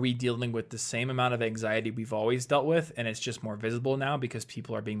 are we dealing with the same amount of anxiety we've always dealt with, and it's just more visible now because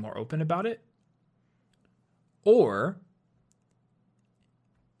people are being more open about it? Or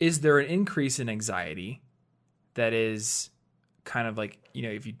is there an increase in anxiety that is kind of like,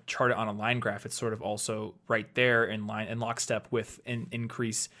 if you chart it on a line graph, it's sort of also right there in lockstep with an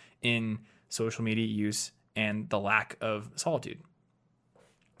increase in social media use and the lack of solitude?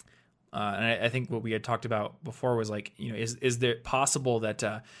 And I think what we had talked about before was like, is there possible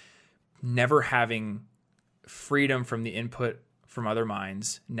that never having freedom from the input from other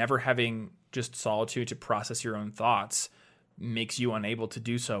minds, never having just solitude to process your own thoughts, makes you unable to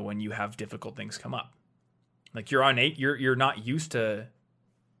do so when you have difficult things come up? Like, you're not used to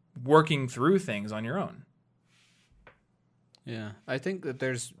working through things on your own. Yeah, I think that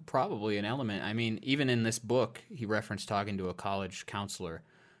there's probably an element. I mean, even in this book, he referenced talking to a college counselor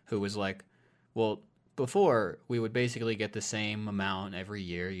who was like, well, before we would basically get the same amount every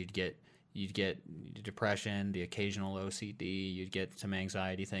year. You'd get depression, the occasional OCD, you'd get some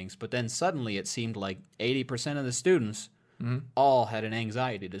anxiety things. But then suddenly it seemed like 80% of the students all had an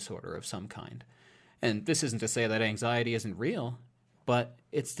anxiety disorder of some kind. And this isn't to say that anxiety isn't real, but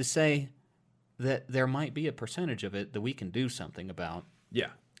it's to say that there might be a percentage of it that we can do something about.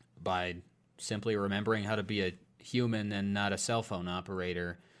 Yeah. By simply remembering how to be a human and not a cell phone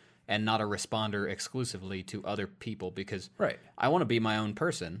operator and not a responder exclusively to other people, because I want to be my own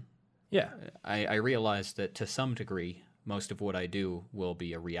person. Yeah. I realize that to some degree, most of what I do will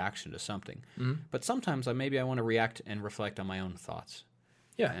be a reaction to something. But sometimes I want to react and reflect on my own thoughts.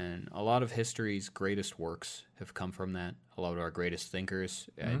 Yeah. And a lot of history's greatest works have come from that. A lot of our greatest thinkers.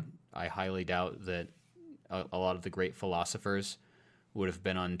 I highly doubt that a lot of the great philosophers would have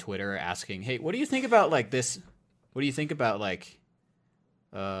been on Twitter asking, hey, what do you think about like this? What do you think about like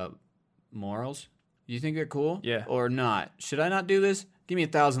morals? Do you think they're cool? Yeah. Or not? Should I not do this? Give me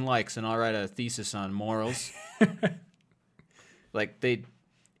 1,000 likes and I'll write a thesis on morals.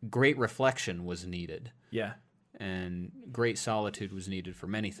 Great reflection was needed. Yeah. And great solitude was needed for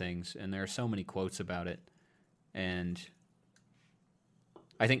many things. And there are so many quotes about it. And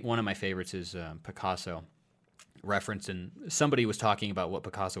I think one of my favorites is Picasso reference. And somebody was talking about what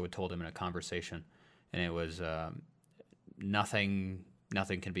Picasso had told him in a conversation. And it was nothing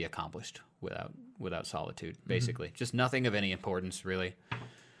can be accomplished without solitude, basically. Just nothing of any importance, really.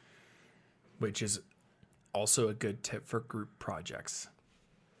 Which is also a good tip for group projects.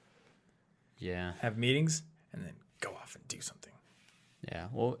 Yeah. Have meetings and then go off and do something. Yeah.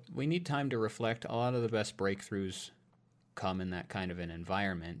 Well, we need time to reflect. A lot of the best breakthroughs come in that kind of an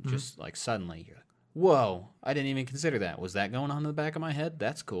environment. Just like suddenly, whoa, I didn't even consider that. Was that going on in the back of my head?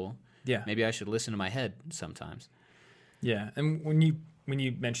 That's cool. Yeah. Maybe I should listen to my head sometimes. Yeah. And when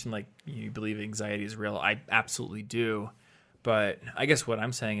you mention like you believe anxiety is real, I absolutely do. But I guess what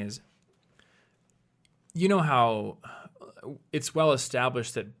I'm saying is, you know how it's well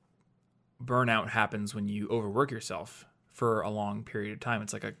established that burnout happens when you overwork yourself for a long period of time.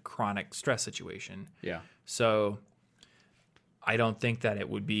 It's like a chronic stress situation. Yeah. So I don't think that it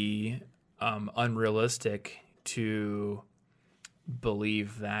would be unrealistic to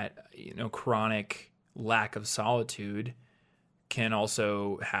believe that, chronic lack of solitude can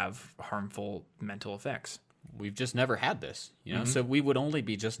also have harmful mental effects. We've just never had this, so we would only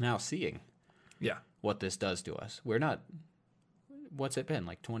be just now seeing what this does to us. We're not, what's it been,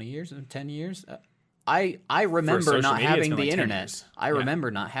 like 20 years, 10 years? I remember not having the internet. I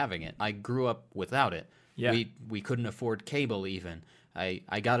remember not having it. I grew up without it. Yeah. We couldn't afford cable even.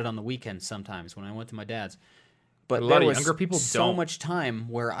 I got it on the weekends sometimes when I went to my dad's. But a lot of younger people so much time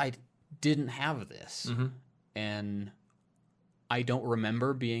where I didn't have this. Mm-hmm. And I don't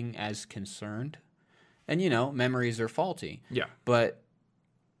remember being as concerned. And, memories are faulty. Yeah. But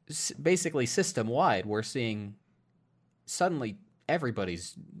basically system-wide, we're seeing suddenly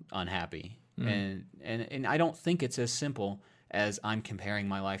everybody's unhappy. Mm. And I don't think it's as simple as I'm comparing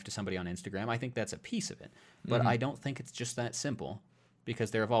my life to somebody on Instagram. I think that's a piece of it. But I don't think it's just that simple,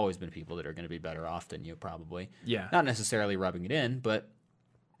 because there have always been people that are going to be better off than you, probably. Yeah. Not necessarily rubbing it in, but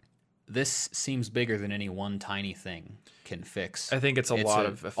this seems bigger than any one tiny thing can fix. I think it's a lot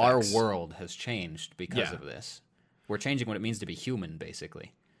of effects. Our world has changed because of this. We're changing what it means to be human,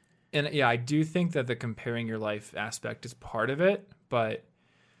 basically. And yeah, I do think that the comparing your life aspect is part of it, but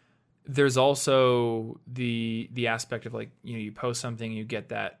there's also the aspect of like, you post something, you get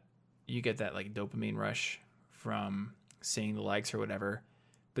that like dopamine rush from seeing the likes or whatever,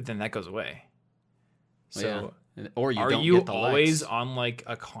 but then that goes away. So or are don't you get the always likes. on like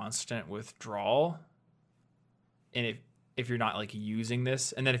a constant withdrawal? And if you're not like using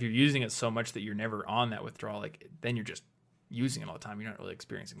this, and then if you're using it so much that you're never on that withdrawal, like then you're just using it all the time. You're not really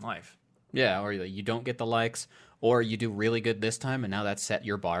experiencing life. Yeah, or you don't get the likes, or you do really good this time, and now that's set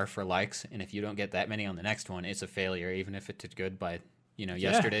your bar for likes. And if you don't get that many on the next one, it's a failure, even if it did good by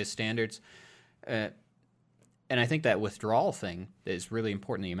yesterday's standards. And I think that withdrawal thing is really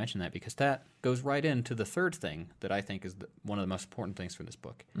important that you mention that, because that goes right into the third thing that I think is one of the most important things for this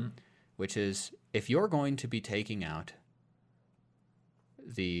book, which is if you're going to be taking out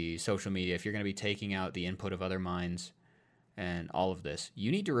the social media, if you're going to be taking out the input of other minds and all of this,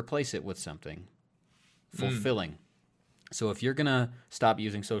 you need to replace it with something fulfilling. So if you're going to stop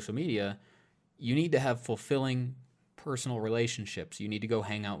using social media, you need to have fulfilling personal relationships. You need to go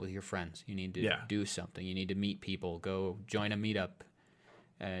hang out with your friends. You need to do something. You need to meet people, go join a meetup,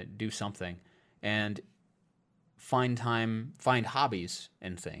 do something, and find hobbies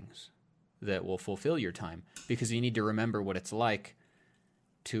and things that will fulfill your time, because you need to remember what it's like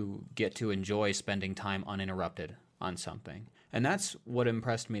to get to enjoy spending time uninterrupted on something. And that's what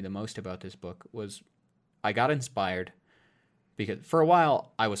impressed me the most about this book. Was I got inspired because for a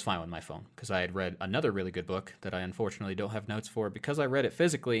while I was fine with my phone, because I had read another really good book that I unfortunately don't have notes for because I read it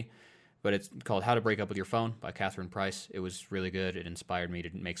physically, but it's called How to Break Up with Your Phone by Catherine Price. It was really good. It inspired me to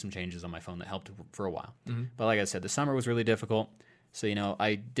make some changes on my phone that helped for a while. Mm-hmm. But like I said, the summer was really difficult. So,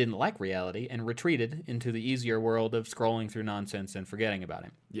 I didn't like reality and retreated into the easier world of scrolling through nonsense and forgetting about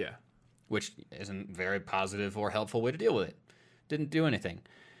it. Yeah. Which isn't a very positive or helpful way to deal with it. Didn't do anything.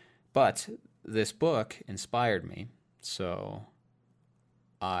 But this book inspired me. So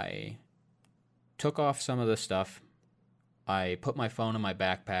I took off some of the stuff. I put my phone in my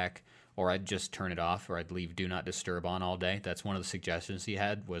backpack, or I'd just turn it off, or I'd leave Do Not Disturb on all day. That's one of the suggestions he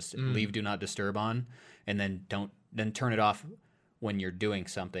had, was leave Do Not Disturb on, and then turn it off when you're doing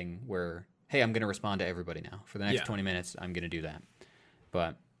something where, hey, I'm going to respond to everybody now. For the next 20 minutes, I'm going to do that.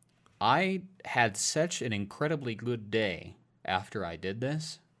 But I had such an incredibly good day after I did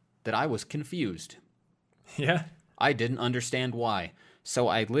this that I was confused. Yeah. I didn't understand why. So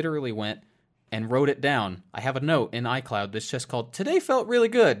I literally went and wrote it down. I have a note in iCloud that's just called, "Today felt really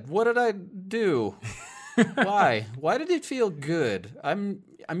good. What did I do? Why? Why did it feel good? I'm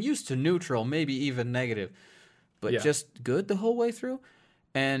used to neutral, maybe even negative, but just good the whole way through."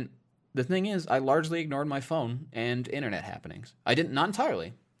 And the thing is, I largely ignored my phone and internet happenings. I didn't, not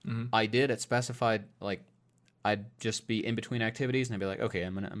entirely. Mm-hmm. I did at specified, like, I'd just be in between activities and I'd be like, okay,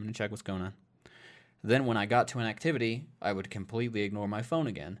 I'm gonna check what's going on. Then when I got to an activity, I would completely ignore my phone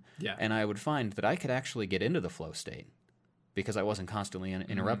again. Yeah. And I would find that I could actually get into the flow state because I wasn't constantly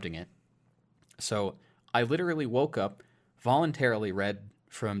interrupting it. So I literally woke up, voluntarily read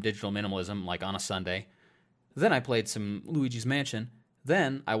from Digital Minimalism, like on a Sunday. Then I played some Luigi's Mansion.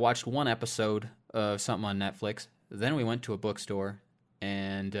 Then I watched one episode of something on Netflix. Then we went to a bookstore.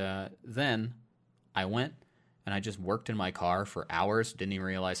 And then I went and I just worked in my car for hours. Didn't even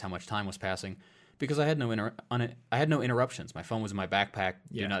realize how much time was passing because I had no interruptions. My phone was in my backpack.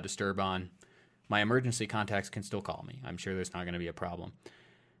 Do not disturb on. My emergency contacts can still call me. I'm sure there's not going to be a problem.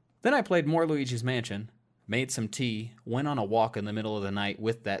 Then I played more Luigi's Mansion, made some tea, went on a walk in the middle of the night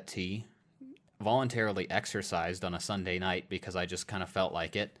with that tea, voluntarily exercised on a Sunday night because I just kind of felt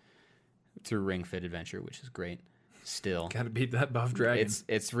like it through Ring Fit Adventure, which is great. Still. Gotta beat that buff dragon.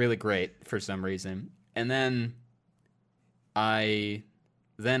 It's really great for some reason. And then I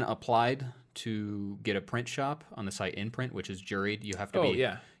applied to get a print shop on the site InPrint, which is juried. You have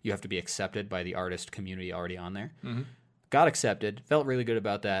to be accepted by the artist community already on there. Mm-hmm. Got accepted, felt really good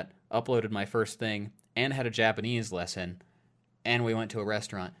about that, uploaded my first thing, and had a Japanese lesson, and we went to a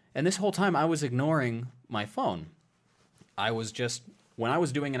restaurant. And this whole time I was ignoring my phone. When I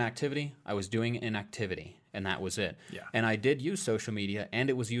was doing an activity, I was doing an activity, and that was it. Yeah. And I did use social media, and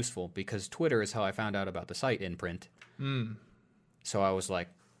it was useful because Twitter is how I found out about the site InPrint. So I was like,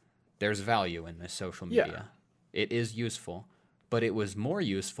 there's value in this social media. Yeah. It is useful, but it was more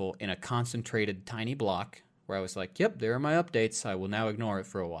useful in a concentrated tiny block where I was like, yep, there are my updates. I will now ignore it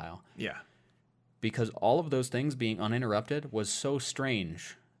for a while. Yeah. Because all of those things being uninterrupted was so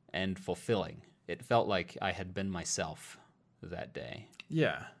strange and fulfilling. It felt like I had been myself that day.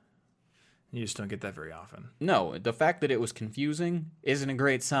 Yeah. You just don't get that very often. No, the fact that it was confusing isn't a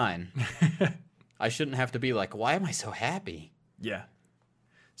great sign. I shouldn't have to be like, why am I so happy? Yeah.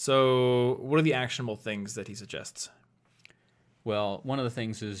 So what are the actionable things that he suggests? Well, one of the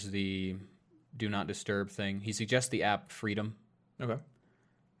things is the do not disturb thing. He suggests the app Freedom. Okay.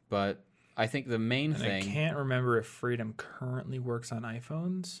 But I think the main thing... I can't remember if Freedom currently works on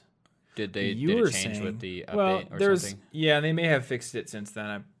iPhones. Did it change with the update or something? Yeah, they may have fixed it since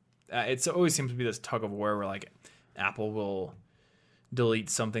then. It always seems to be this tug of war where like Apple will delete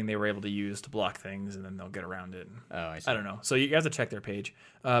something they were able to use to block things, and then they'll get around it. Oh, I see. I don't know. So you have to check their page.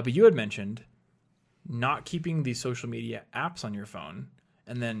 But you had mentioned not keeping the social media apps on your phone.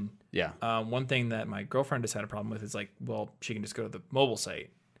 And then one thing that my girlfriend has had a problem with is like, well, she can just go to the mobile site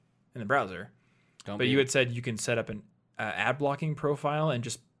in the browser. But you had said you can set up an ad blocking profile and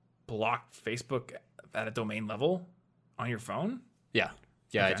just block Facebook at a domain level on your phone? Yeah.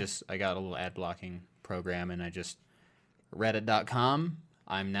 Yeah, okay. I got a little ad blocking program, and I just reddit.com,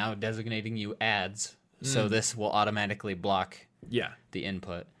 I'm now designating you ads, so this will automatically block the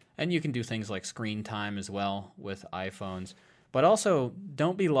input. And you can do things like screen time as well with iPhones. But also,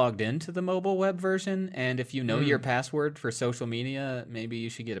 don't be logged into the mobile web version, and if you know your password for social media, maybe you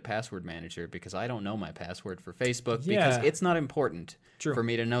should get a password manager, because I don't know my password for Facebook, because it's not important for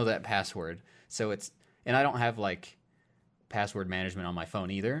me to know that password. So and I don't have like password management on my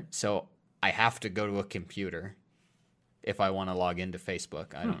phone either, so I have to go to a computer if I want to log into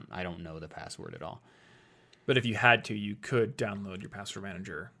Facebook. I don't know the password at all. But if you had to, you could download your password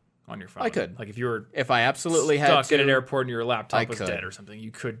manager on your phone. I could. Like if I absolutely had to, stuck at an airport and your laptop was dead or something,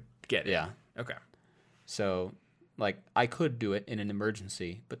 you could get it. Yeah. Okay. So, like, I could do it in an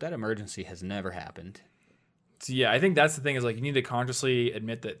emergency, but that emergency has never happened. So yeah, I think that's the thing, is like you need to consciously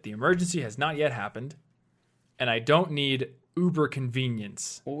admit that the emergency has not yet happened, and I don't need uber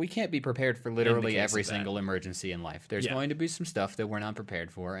convenience. Well, we can't be prepared for literally every single emergency in life. There's going to be some stuff that we're not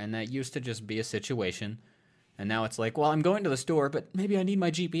prepared for, and that used to just be a situation. And now it's like, well, I'm going to the store, but maybe I need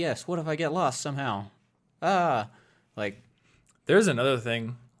my GPS. What if I get lost somehow? Like, there's another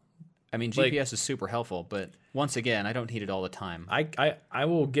thing. I mean, GPS is super helpful, but once again, I don't need it all the time. I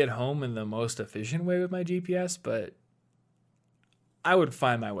will get home in the most efficient way with my GPS, but I would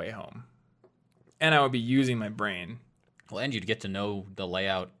find my way home. And I would be using my brain. Well, and you'd get to know the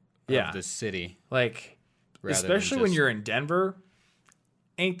layout of the city. Like, especially when you're in Denver,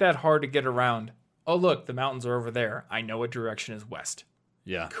 ain't that hard to get around. Oh, look, the mountains are over there. I know what direction is west.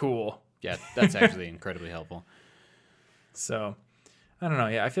 Yeah. Cool. Yeah, that's actually incredibly helpful. So, I don't know.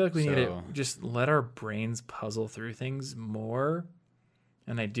 Yeah, I feel like we need to just let our brains puzzle through things more.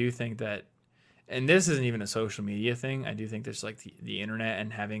 And I do think that, and this isn't even a social media thing, I do think there's like the internet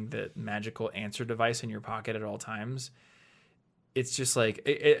and having the magical answer device in your pocket at all times. It's just like,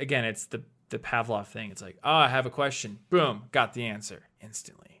 again, it's the Pavlov thing. It's like, I have a question. Boom, got the answer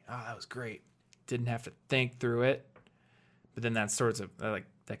instantly. Oh, that was great. Didn't have to think through it. But then that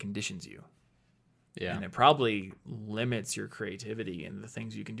that conditions you. Yeah. And it probably limits your creativity and the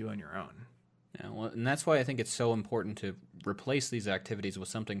things you can do on your own. Yeah, well, and that's why I think it's so important to replace these activities with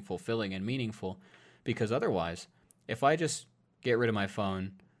something fulfilling and meaningful, because otherwise, if I just get rid of my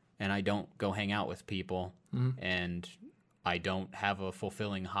phone and I don't go hang out with people and I don't have a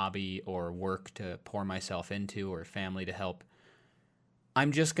fulfilling hobby or work to pour myself into or family to help,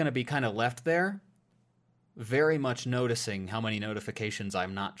 I'm just going to be kind of left there, very much noticing how many notifications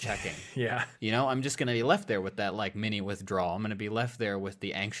I'm not checking. Yeah. You know, I'm just going to be left there with that like mini withdrawal. I'm going to be left there with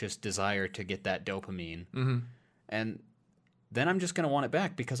the anxious desire to get that dopamine. Mm-hmm. And then I'm just going to want it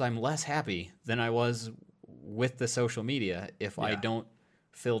back because I'm less happy than I was with the social media if I don't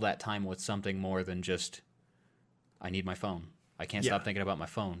fill that time with something more than just, I need my phone. I can't stop thinking about my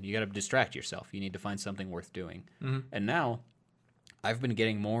phone. You got to distract yourself. You need to find something worth doing. Mm-hmm. And now I've been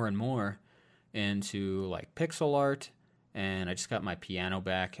getting more and more into like pixel art, and I just got my piano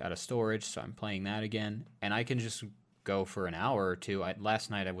back out of storage, so I'm playing that again. And I can just go for an hour or two. Last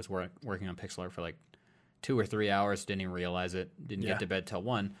night I was working on pixel art for like 2 or 3 hours, didn't even realize it, didn't get to bed till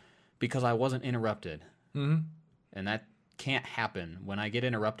 1 because I wasn't interrupted. Mm-hmm. And that can't happen. When I get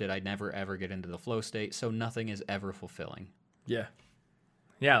interrupted, I never ever get into the flow state, so nothing is ever fulfilling. Yeah.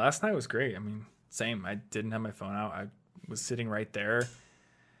 Yeah, last night was great. I mean, same. I didn't have my phone out. I was sitting right there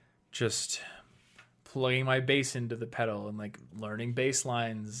just plugging my bass into the pedal and like learning bass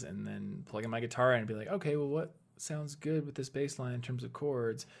lines, and then plugging my guitar in and be like, okay, well, what sounds good with this bass line in terms of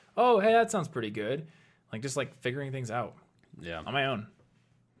chords? Oh, hey, that sounds pretty good. Like just like figuring things out on my own.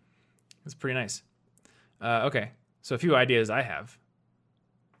 It's pretty nice. Okay, so a few ideas I have.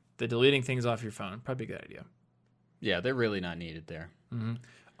 The deleting things off your phone, probably a good idea. Yeah, they're really not needed there. Mm-hmm.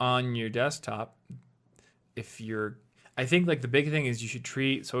 On your desktop, I think like the big thing is you should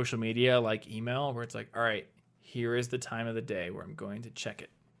treat social media like email, where it's like, all right, here is the time of the day where I'm going to check it.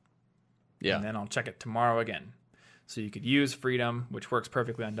 Yeah. And then I'll check it tomorrow again. So you could use Freedom, which works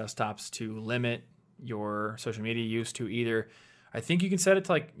perfectly on desktops, to limit your social media use to either, I think you can set it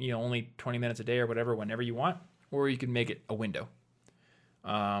to like, only 20 minutes a day or whatever, whenever you want, or you can make it a window.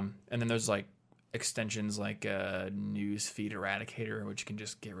 And then there's like extensions like a news feed eradicator, which can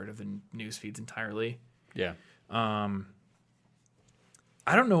just get rid of the news feeds entirely. Yeah. I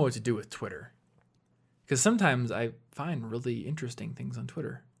don't know what to do with Twitter, because sometimes I find really interesting things on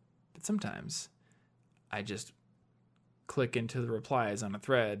Twitter, but sometimes I just click into the replies on a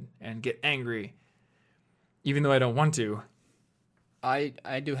thread and get angry, even though I don't want to. I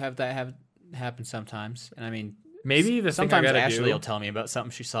do have that happen sometimes, and I mean, maybe sometimes Ashley will tell me about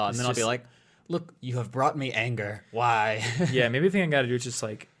something she saw, and then I'll be like, "Look, you have brought me anger. Why?" Yeah, maybe the thing I got to do is just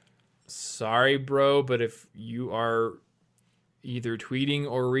like, sorry, bro, but if you are either tweeting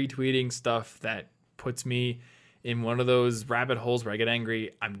or retweeting stuff that puts me in one of those rabbit holes where I get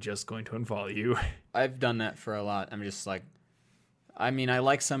angry, I'm just going to unfollow you. I've done that for a lot. I'm just like, I mean, I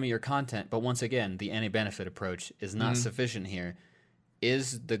like some of your content, but once again, the any-benefit approach is not sufficient here.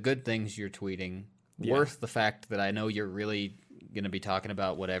 Is the good things you're tweeting worth the fact that I know you're really going to be talking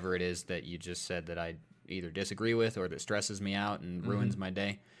about whatever it is that you just said that I either disagree with or that stresses me out and ruins my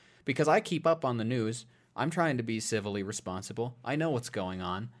day? Because I keep up on the news. I'm trying to be civilly responsible. I know what's going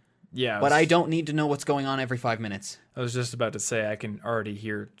on. Yeah, but I don't need to know what's going on every 5 minutes. I was just about to say, I can already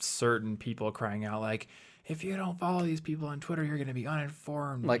hear certain people crying out like, if you don't follow these people on Twitter, you're going to be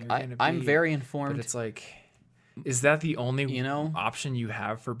uninformed. Like, I'm very informed. But it's like, is that the only option you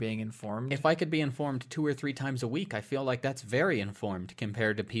have for being informed? If I could be informed 2 or 3 times a week, I feel like that's very informed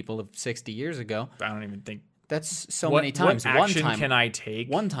compared to people of 60 years ago. I don't even think. That's so many times. What action can I take?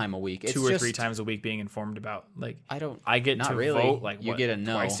 1 time a week. It's 2 or 3 times a week being informed about. Like, I get to really. Vote like you get a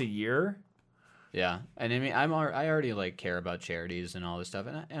no twice a year. Yeah, and I mean, I already like care about charities and all this stuff,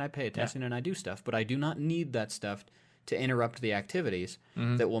 and I pay attention and I do stuff, but I do not need that stuff to interrupt the activities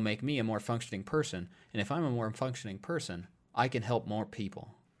that will make me a more functioning person. And if I'm a more functioning person, I can help more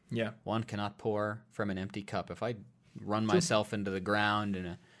people. Yeah, one cannot pour from an empty cup. If I run myself into the ground in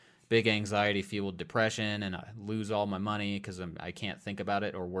a big anxiety-fueled depression, and I lose all my money because I can't think about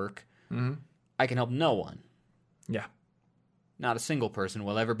it or work, I can help no one. Yeah. Not a single person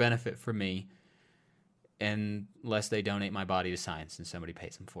will ever benefit from me unless they donate my body to science and somebody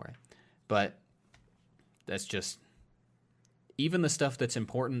pays them for it. But that's just... Even the stuff that's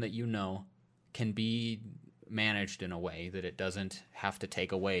important that you know can be managed in a way that it doesn't have to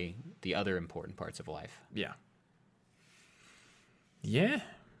take away the other important parts of life. Yeah. Yeah.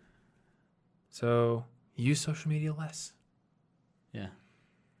 So, use social media less. Yeah.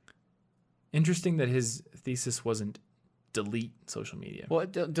 Interesting that his thesis wasn't delete social media. Well,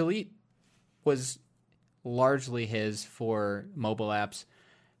 delete was largely his for mobile apps,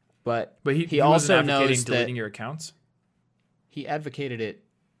 but he also knows deleting your accounts. He advocated it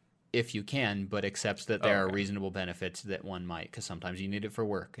if you can, but accepts that there are reasonable benefits that one might, because sometimes you need it for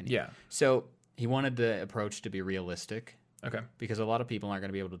work. And so he wanted the approach to be realistic. Okay. Because a lot of people aren't going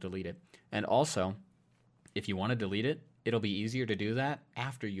to be able to delete it. And also, if you want to delete it, it'll be easier to do that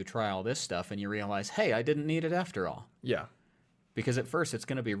after you try all this stuff and you realize, hey, I didn't need it after all. Yeah. Because at first it's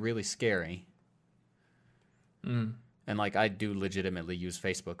going to be really scary. Mm. And like I do legitimately use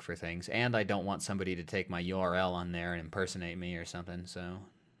Facebook for things, and I don't want somebody to take my URL on there and impersonate me or something. So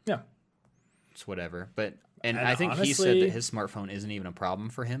yeah, it's whatever. But and I think honestly, he said that his smartphone isn't even a problem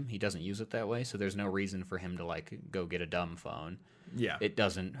for him. He doesn't use it that way, so there's no reason for him to like go get a dumb phone. Yeah, it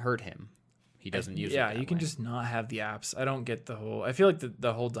doesn't hurt him. He doesn't use it. Yeah, you can just not have the apps. I don't get the whole. I feel like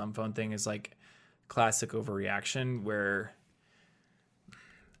the whole dumb phone thing is like classic overreaction. Where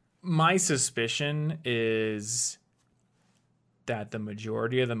my suspicion is that the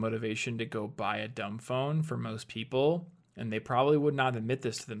majority of the motivation to go buy a dumb phone for most people, and they probably would not admit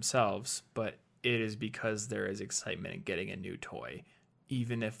this to themselves, but it is because there is excitement in getting a new toy,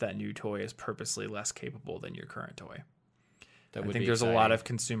 even if that new toy is purposely less capable than your current toy. I think there's exciting. A lot of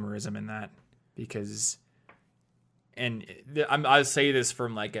consumerism in that because, and I'll say this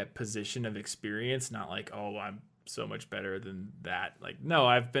from like a position of experience, not like, oh, I'm so much better than that. Like, no,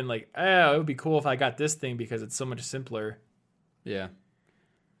 I've been like, oh, it would be cool if I got this thing because it's so much simpler. Yeah.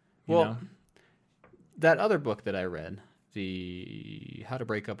 Well, that other book that I read, the How to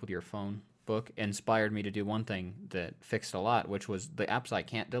Break Up With Your Phone book, inspired me to do one thing that fixed a lot, which was the apps I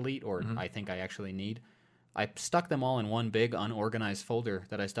can't delete or I think I actually need. I stuck them all in one big unorganized folder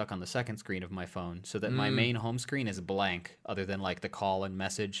that I stuck on the second screen of my phone so that my main home screen is blank other than like the call and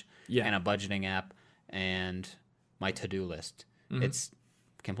message and a budgeting app and my to-do list. It's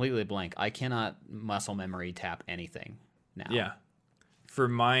completely blank. I cannot muscle memory tap anything now. Yeah. For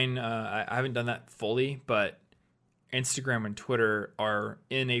mine, I haven't done that fully, but Instagram and Twitter are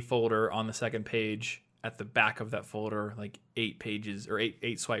in a folder on the second page at the back of that folder, like 8 pages or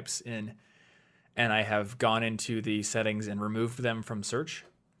eight swipes in. And I have gone into the settings and removed them from search.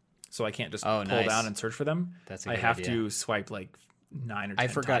 So I can't just pull down and search for them. That's a good I have idea. to swipe like 9 or 10 I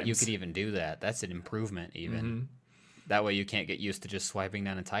forgot times. You could even do that. That's an improvement even. That way you can't get used to just swiping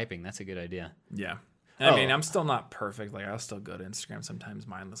down and typing. That's a good idea. Yeah. I mean, I'm still not perfect. Like, I'll still go to Instagram sometimes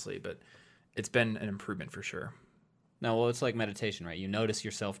mindlessly, but it's been an improvement for sure. No, well, it's like meditation, right? You notice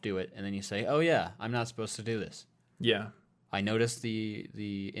yourself do it, and then you say, oh, yeah, I'm not supposed to do this. Yeah. I notice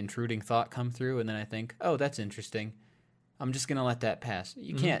the intruding thought come through, and then I think, oh, that's interesting. I'm just going to let that pass.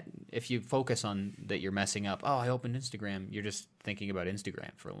 You can't, if you focus on that you're messing up, oh, I opened Instagram, you're just thinking about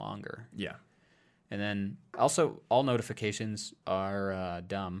Instagram for longer. Yeah. And then also, all notifications are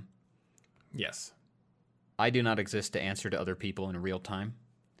dumb. Yes. I do not exist to answer to other people in real time.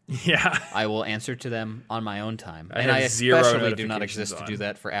 Yeah. I will answer to them on my own time. I especially do not exist to do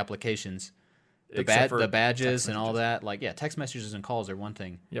that for applications. The badges and all that. Like, yeah, text messages and calls are one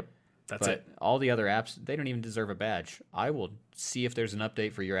thing. Yep. That's it. All the other apps, they don't even deserve a badge. I will see if there's an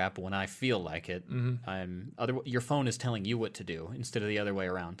update for your app when I feel like it. Your phone is telling you what to do instead of the other way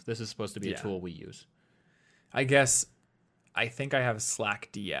around. This is supposed to be a tool we use. I think I have Slack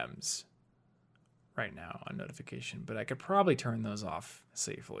DMs right now on notification, but I could probably turn those off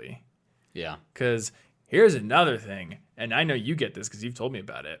safely. Yeah. Because here's another thing, and I know you get this because you've told me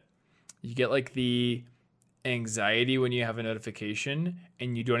about it. You get like the anxiety when you have a notification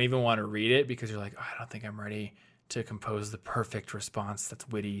and you don't even want to read it because you're like, oh, I don't think I'm ready to compose the perfect response that's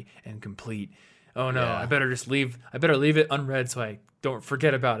witty and complete. Oh no, I better leave it unread so I don't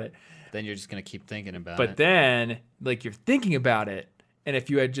forget about it. Then you're just going to keep thinking about it. But then, like, you're thinking about it, and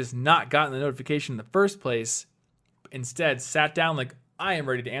if you had just not gotten the notification in the first place, instead sat down like, I am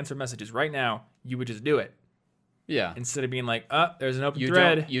ready to answer messages right now, you would just do it. Yeah. Instead of being like, there's an open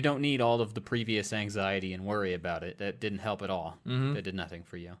thread. You don't need all of the previous anxiety and worry about it. That didn't help at all. That did nothing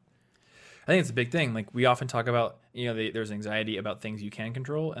for you. I think it's a big thing. Like, we often talk about, there's anxiety about things you can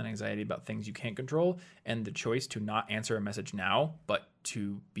control and anxiety about things you can't control. And the choice to not answer a message now, but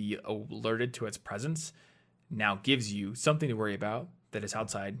to be alerted to its presence now gives you something to worry about that is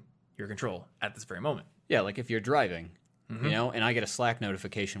outside your control at this very moment. Yeah, like if you're driving, and I get a Slack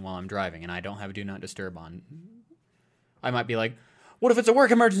notification while I'm driving and I don't have a do not disturb on, I might be like, what if it's a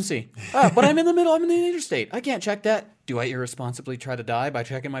work emergency? But I'm in the interstate. I can't check that. Do I irresponsibly try to die by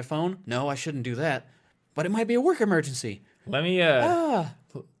checking my phone? No, I shouldn't do that. But it might be a work emergency. Let me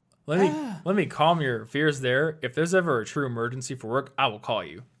calm your fears there. If there's ever a true emergency for work, I will call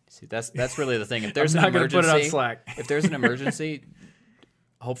you. See, that's really the thing. If there's I'm not going to put it on Slack. If there's an emergency,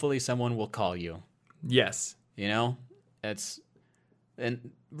 hopefully someone will call you. Yes. And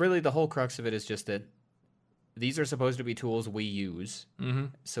really the whole crux of it is just that these are supposed to be tools we use,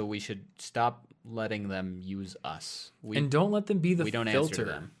 so we should stop letting them use us. And don't let them be the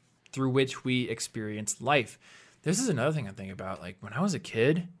filter through which we experience life. This is another thing I'm thinking about. Like when I was a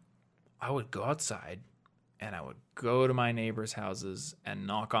kid, I would go outside and I would go to my neighbors' houses and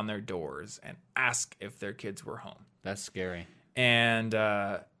knock on their doors and ask if their kids were home. That's scary. And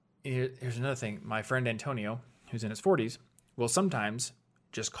here's another thing. My friend Antonio, who's in his 40s, will sometimes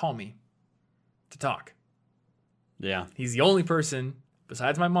just call me to talk. Yeah. He's the only person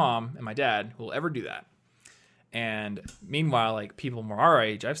besides my mom and my dad who will ever do that. And meanwhile, like people more our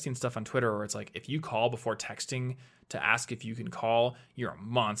age, I've seen stuff on Twitter where it's like, if you call before texting to ask if you can call, you're a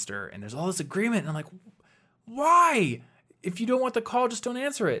monster. And there's all this agreement. And I'm like, why? If you don't want the call, just don't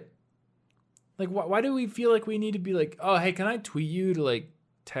answer it. Like, why do we feel like we need to be like, oh, hey, can I tweet you to like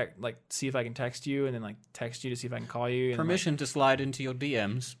see if I can text you, and then like text you to see if I can call you? And permission to slide into your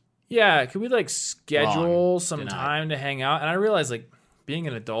DMs. Yeah, could we like schedule some time to hang out? And I realize like being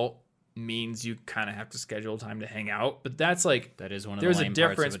an adult means you kind of have to schedule time to hang out, but that's like that is one of there's the lame a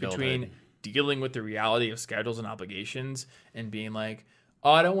difference parts of between dealing with the reality of schedules and obligations and being like,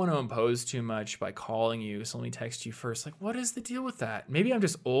 oh, I don't want to impose too much by calling you, so let me text you first. Like, what is the deal with that? Maybe I'm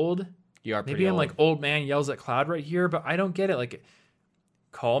just old. You are maybe I'm like old man yells at cloud right here, but I don't get it. Like,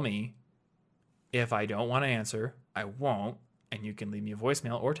 call me. If I don't want to answer, I won't, and you can leave me a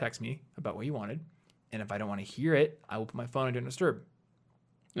voicemail or text me about what you wanted. And if I don't want to hear it, I will put my phone on Do Not Disturb.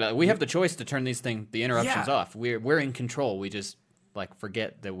 We have the choice to turn the interruptions off. We're in control. We just like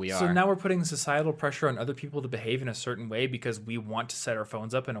forget that we are. So now we're putting societal pressure on other people to behave in a certain way because we want to set our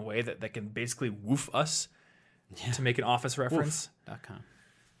phones up in a way that can basically woof us, to make an office reference. Woof.com.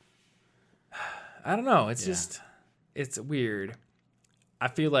 I don't know. It's just, it's weird. I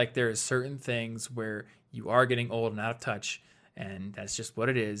feel like there are certain things where you are getting old and out of touch, and that's just what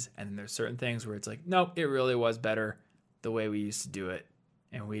it is. And then there's certain things where it's like, nope, it really was better the way we used to do it.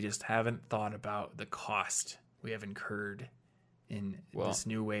 And we just haven't thought about the cost we have incurred in this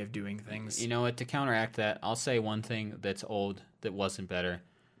new way of doing things. You know what? To counteract that, I'll say one thing that's old that wasn't better.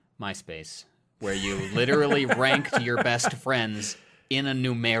 MySpace, where you literally ranked your best friends in a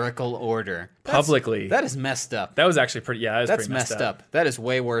numerical order. Publicly. That is messed up. That was actually pretty, that's pretty messed up. That is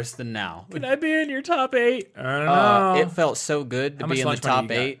way worse than now. Can I be in your top 8? I don't know. It felt so good to be in the top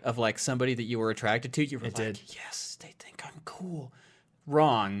 8 of like somebody that you were attracted to. You were yes, they think I'm cool.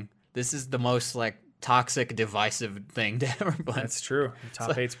 Wrong. This is the most like toxic, divisive thing to ever play. That's true. Your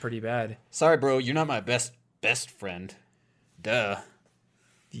top 8's pretty bad. Sorry, bro. You're not my best friend. Duh.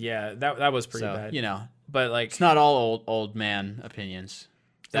 Yeah, that was pretty bad. You know. But like, it's not all old man opinions.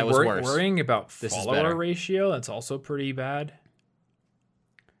 That was worse. Worrying about follower ratio, that's also pretty bad.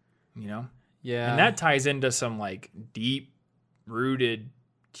 You know? Yeah. And that ties into some like deep rooted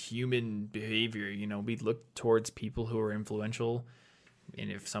human behavior. You know, we look towards people who are influential, and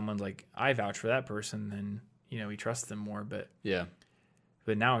if someone's like, I vouch for that person, then you know we trust them more. But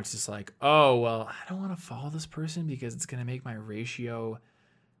now it's just like, oh well, I don't want to follow this person because it's gonna make my ratio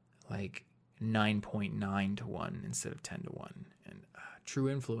like 9.9 to 1 instead of 10 to 1. And true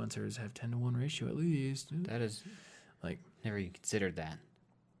influencers have 10 to 1 ratio at least. That is like, never even considered that.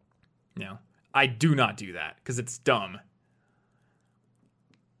 No, I do not do that because it's dumb.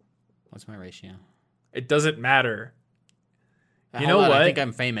 What's my ratio? It doesn't matter. You know what? I think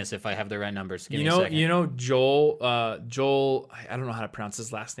I'm famous if I have the right numbers. Give me a second. You know Joel, I don't know how to pronounce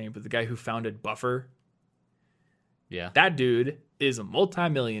his last name, but the guy who founded Buffer. Yeah. That dude is a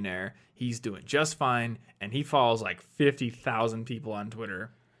multimillionaire. He's doing just fine, and he follows like 50,000 people on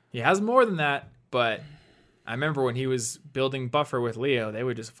Twitter. He has more than that, but I remember when he was building Buffer with Leo, they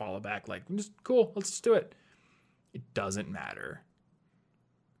would just follow back like, just cool, let's just do it. It doesn't matter.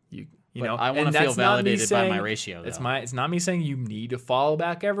 You know, I want to feel validated by my ratio. Though. It's not me saying you need to follow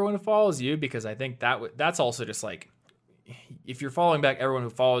back everyone who follows you, because I think that's also just like, if you're following back everyone who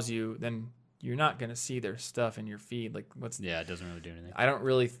follows you, then you're not going to see their stuff in your feed. Like it doesn't really do anything. I don't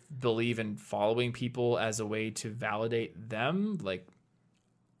really believe in following people as a way to validate them. Like,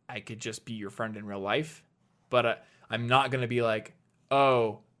 I could just be your friend in real life, but I'm not going to be like,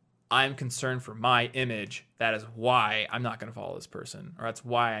 oh, I'm concerned for my image. That is why I'm not going to follow this person. Or that's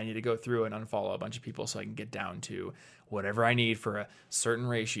why I need to go through and unfollow a bunch of people so I can get down to whatever I need for a certain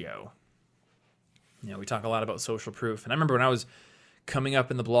ratio. You know, we talk a lot about social proof. And I remember when I was coming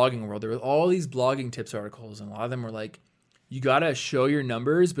up in the blogging world, there were all these blogging tips articles, and a lot of them were like, you got to show your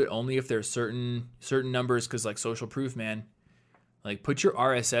numbers, but only if there's certain numbers, because like social proof, man. Like, put your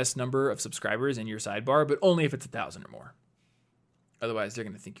RSS number of subscribers in your sidebar, but only if it's 1,000 or more. Otherwise, they're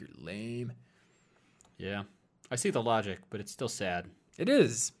going to think you're lame. Yeah. I see the logic, but it's still sad. It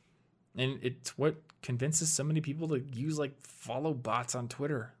is. And it's what convinces so many people to use, like, follow bots on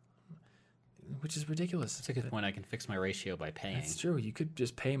Twitter, which is ridiculous. That's a good point. I can fix my ratio by paying. That's true. You could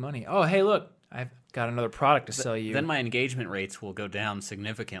just pay money. Oh, hey, look. got another product to sell you. Then my engagement rates will go down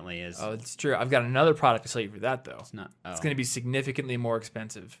significantly. Oh, it's true. I've got another product to sell you for that, though. It's not. It's going to be significantly more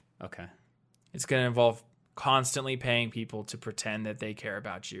expensive. Okay. It's going to involve constantly paying people to pretend that they care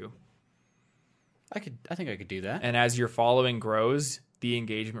about you. I think I could do that. And as your following grows, the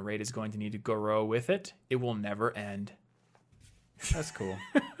engagement rate is going to need to grow with it. It will never end. That's cool.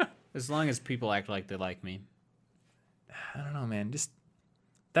 As long as people act like they like me. I don't know, man. Just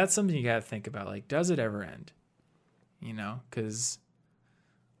that's something you got to think about. Like, does it ever end? You know, because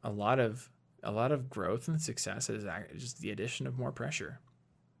a lot of growth and success is just the addition of more pressure.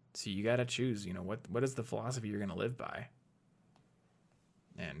 So you got to choose. You know, what is the philosophy you're going to live by?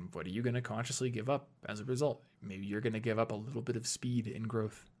 And what are you going to consciously give up as a result? Maybe you're going to give up a little bit of speed in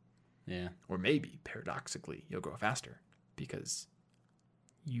growth. Yeah. Or maybe, paradoxically, you'll grow faster because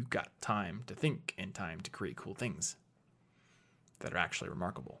you got time to think and time to create cool things that are actually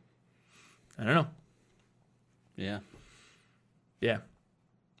remarkable. I don't know. Yeah. Yeah.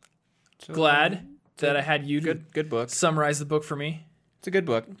 So, glad that I had you good book. Summarize the book for me. It's a good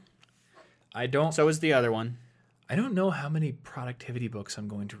book. So is the other one. I don't know how many productivity books I'm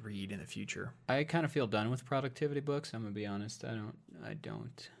going to read in the future. I kind of feel done with productivity books. I'm gonna be honest. I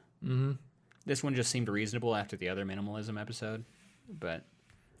don't. Mm-hmm. This one just seemed reasonable after the other minimalism episode, but.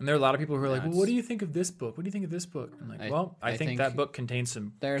 And there are a lot of people who are like, well, what do you think of this book? What do you think of this book? I'm like, I think that book contains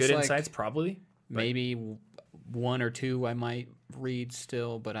some good insights, probably. Maybe one or two I might read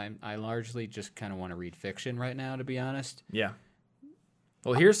still, but I largely just kind of want to read fiction right now, to be honest. Yeah.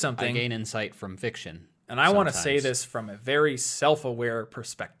 Well, here's something. I gain insight from fiction. And I want to say this from a very self-aware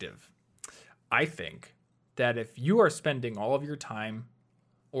perspective. I think that if you are spending all of your time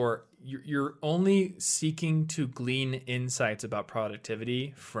or you're only seeking to glean insights about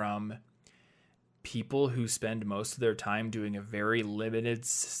productivity from people who spend most of their time doing a very limited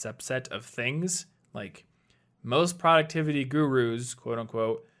subset of things, like most productivity gurus, quote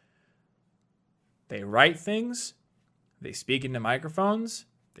unquote, they write things, they speak into microphones,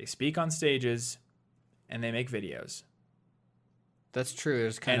 they speak on stages, and they make videos. That's true.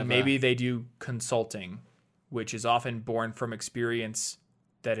 It's kind of maybe they do consulting, which is often born from experience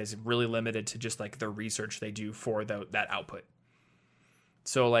that is really limited to just like the research they do for that output.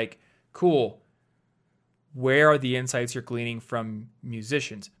 So like, cool. Where are the insights you're gleaning from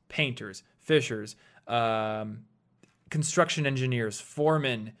musicians, painters, fishers, construction engineers,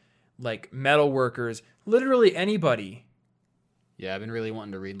 foremen, like metal workers, literally anybody? Yeah, I've been really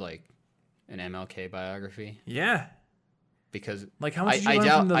wanting to read like an MLK biography. Yeah. Because like how much did you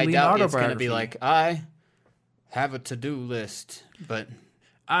learn from the Leonardo doubt it's biography? Going to be like, I have a to-do list, but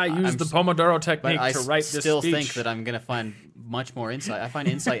I use the Pomodoro technique to write this speech. I still think that I'm going to find much more insight. I find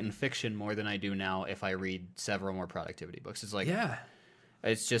insight in fiction more than I do now if I read several more productivity books. It's like,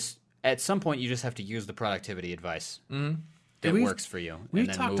 it's just, at some point you just have to use the productivity advice that works for you. We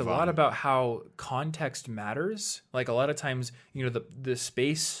talked a lot about how context matters. Like a lot of times, you know, the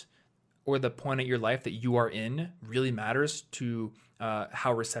space or the point at your life that you are in really matters to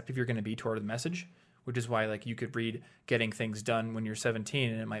how receptive you're going to be toward the message. Which is why, like, you could read Getting Things Done when you're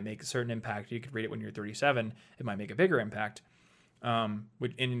 17, and it might make a certain impact. You could read it when you're 37, it might make a bigger impact. And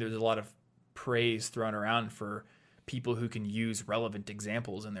there's a lot of praise thrown around for people who can use relevant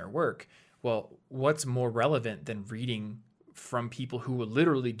examples in their work. Well, what's more relevant than reading from people who will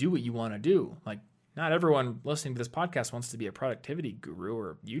literally do what you want to do? Like, not everyone listening to this podcast wants to be a productivity guru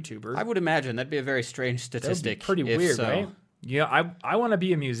or YouTuber. I would imagine that'd be a very strange statistic. That'd be pretty weird, right? Yeah, I want to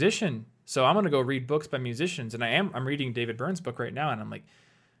be a musician. So I'm going to go read books by musicians, and I'm reading David Byrne's book right now, and I'm like,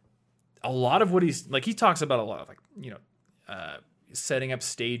 a lot of what he talks about a lot of like, you know, setting up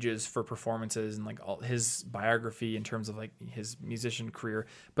stages for performances and like all his biography in terms of like his musician career.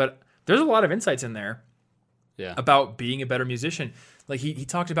 But there's a lot of insights in there about being a better musician. Like he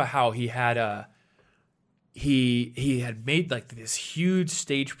talked about how he had he had made like this huge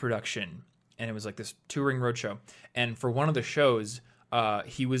stage production, and it was like this touring roadshow. And for one of the shows,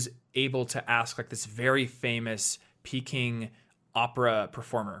 he was able to ask like this very famous Peking opera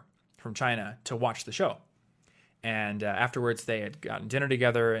performer from China to watch the show. And afterwards they had gotten dinner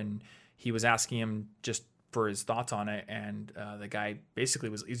together, and he was asking him just for his thoughts on it. And the guy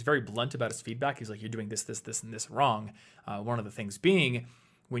basically he's very blunt about his feedback. He's like, you're doing this, and this wrong. One of the things being,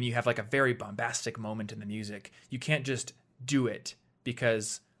 when you have like a very bombastic moment in the music, you can't just do it,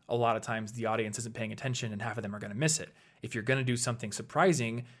 because a lot of times the audience isn't paying attention and half of them are going to miss it. If you're going to do something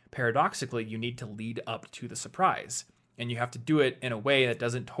surprising, paradoxically, you need to lead up to the surprise. And you have to do it in a way that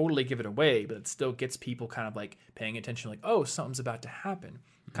doesn't totally give it away, but it still gets people kind of like paying attention, like, oh, something's about to happen.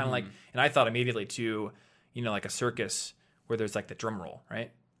 Kind of like, and I thought immediately to, you know, like a circus where there's like the drum roll,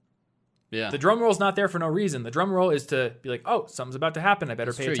 right? Yeah. The drum roll is not there for no reason. The drum roll is to be like, oh, something's about to happen. I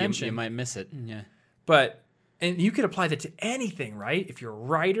better pay attention. You might miss it. Yeah. And you could apply that to anything, right? If you're a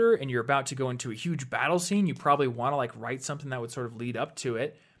writer and you're about to go into a huge battle scene, you probably want to like write something that would sort of lead up to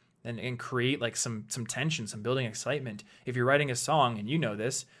it and create like some tension, some building excitement. If you're writing a song and you know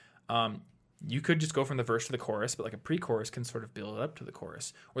this, you could just go from the verse to the chorus, but like a pre-chorus can sort of build up to the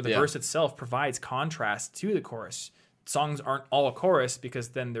chorus. Or the verse itself provides contrast to the chorus. Songs aren't all a chorus because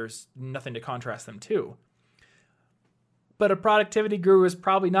then there's nothing to contrast them to. But a productivity guru is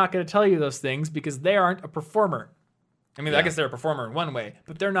probably not going to tell you those things because they aren't a performer. I mean, I guess they're a performer in one way,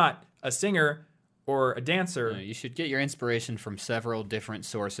 but they're not a singer or a dancer. You should get your inspiration from several different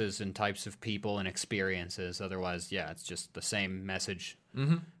sources and types of people and experiences. Otherwise, it's just the same message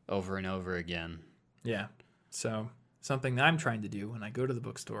over and over again. Yeah. So something that I'm trying to do when I go to the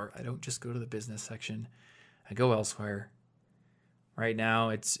bookstore, I don't just go to the business section. I go elsewhere. Right now,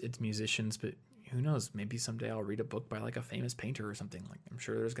 it's musicians, but who knows? Maybe someday I'll read a book by like a famous painter or something. Like I'm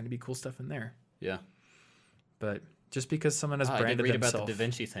sure there's going to be cool stuff in there. Yeah. But just because someone has branded I did read themselves, about the Da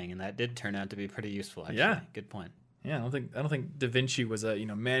Vinci thing, and that did turn out to be pretty useful. Actually. Yeah. Good point. Yeah, I don't think Da Vinci was a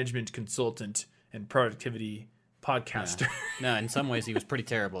management consultant and productivity podcaster. No, in some ways he was pretty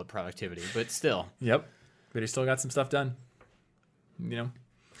terrible at productivity, but still. Yep. But he still got some stuff done.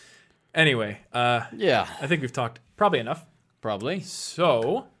 Anyway, I think we've talked probably enough. Probably.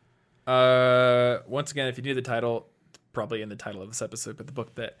 So, once again, if you knew the title, it's probably in the title of this episode, but the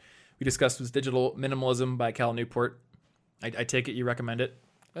book that we discussed was Digital Minimalism by Cal Newport. I take it you recommend it?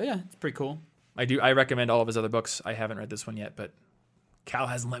 Oh, yeah, it's pretty cool. I do. I recommend all of his other books. I haven't read this one yet, but Cal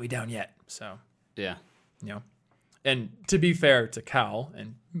hasn't let me down yet. So, yeah. And to be fair to Cal,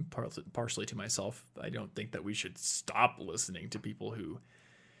 and partially to myself, I don't think that we should stop listening to people who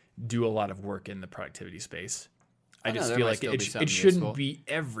do a lot of work in the productivity space. I just feel like it shouldn't be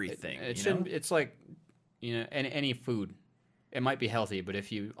everything. It shouldn't. It's like, any food. It might be healthy, but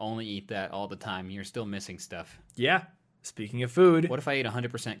if you only eat that all the time, you're still missing stuff. Yeah. Speaking of food. What if I eat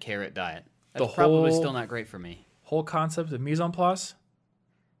 100% carrot diet? That's probably still not great for me. Whole concept of mise en place,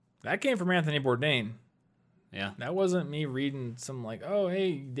 that came from Anthony Bourdain. Yeah. That wasn't me reading some like, oh,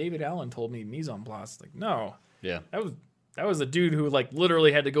 hey, David Allen told me mise en place. Like, no. Yeah. That was a dude who like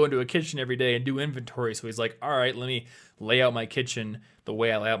literally had to go into a kitchen every day and do inventory. So he's like, all right, let me lay out my kitchen the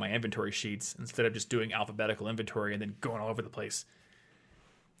way I lay out my inventory sheets instead of just doing alphabetical inventory and then going all over the place.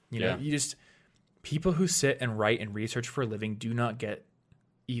 You just, people who sit and write and research for a living do not get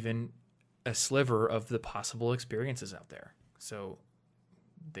even a sliver of the possible experiences out there. So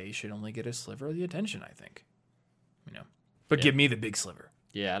they should only get a sliver of the attention, I think. But give me the big sliver.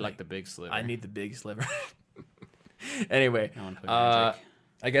 Yeah, I like the big sliver. I need the big sliver. Anyway, I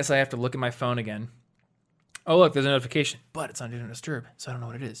guess I have to look at my phone again. Oh, look, there's a notification, but it's on Do Not Disturb, so I don't know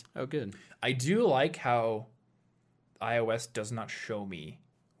what it is. Oh, good. I do like how iOS does not show me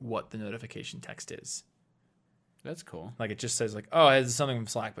what the notification text is. That's cool. Like, it just says, like, oh, it's something from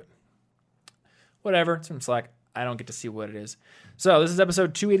Slack, but whatever. It's from Slack. I don't get to see what it is. So this is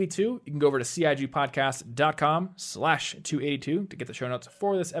episode 282. You can go over to cigpodcast.com/282 to get the show notes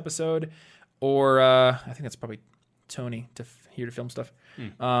for this episode. Or I think that's probably Tony here to film stuff.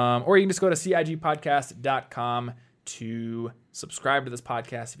 Or you can just go to cigpodcast.com to subscribe to this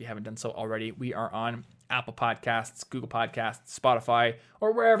podcast if you haven't done so already. We are on Apple Podcasts, Google Podcasts, Spotify,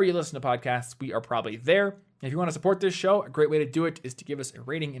 or wherever you listen to podcasts. We are probably there. If you want to support this show, a great way to do it is to give us a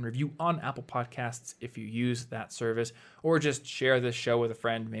rating and review on Apple Podcasts if you use that service, or just share this show with a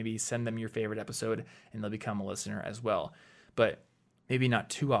friend. Maybe send them your favorite episode and they'll become a listener as well. But maybe not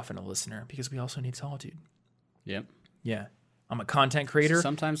too often a listener because we also need solitude. Yep. Yeah. I'm a content creator.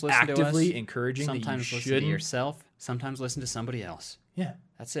 Sometimes listen actively to us. Encouraging sometimes that you listen shouldn't. to yourself. Sometimes listen to somebody else. Yeah.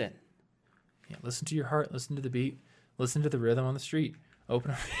 That's it. Yeah. Listen to your heart. Listen to the beat. Listen to the rhythm on the street.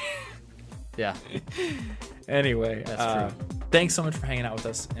 Open up. Yeah. Anyway, that's true. Thanks so much for hanging out with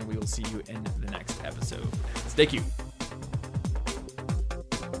us, and we will see you in the next episode. Stay cute.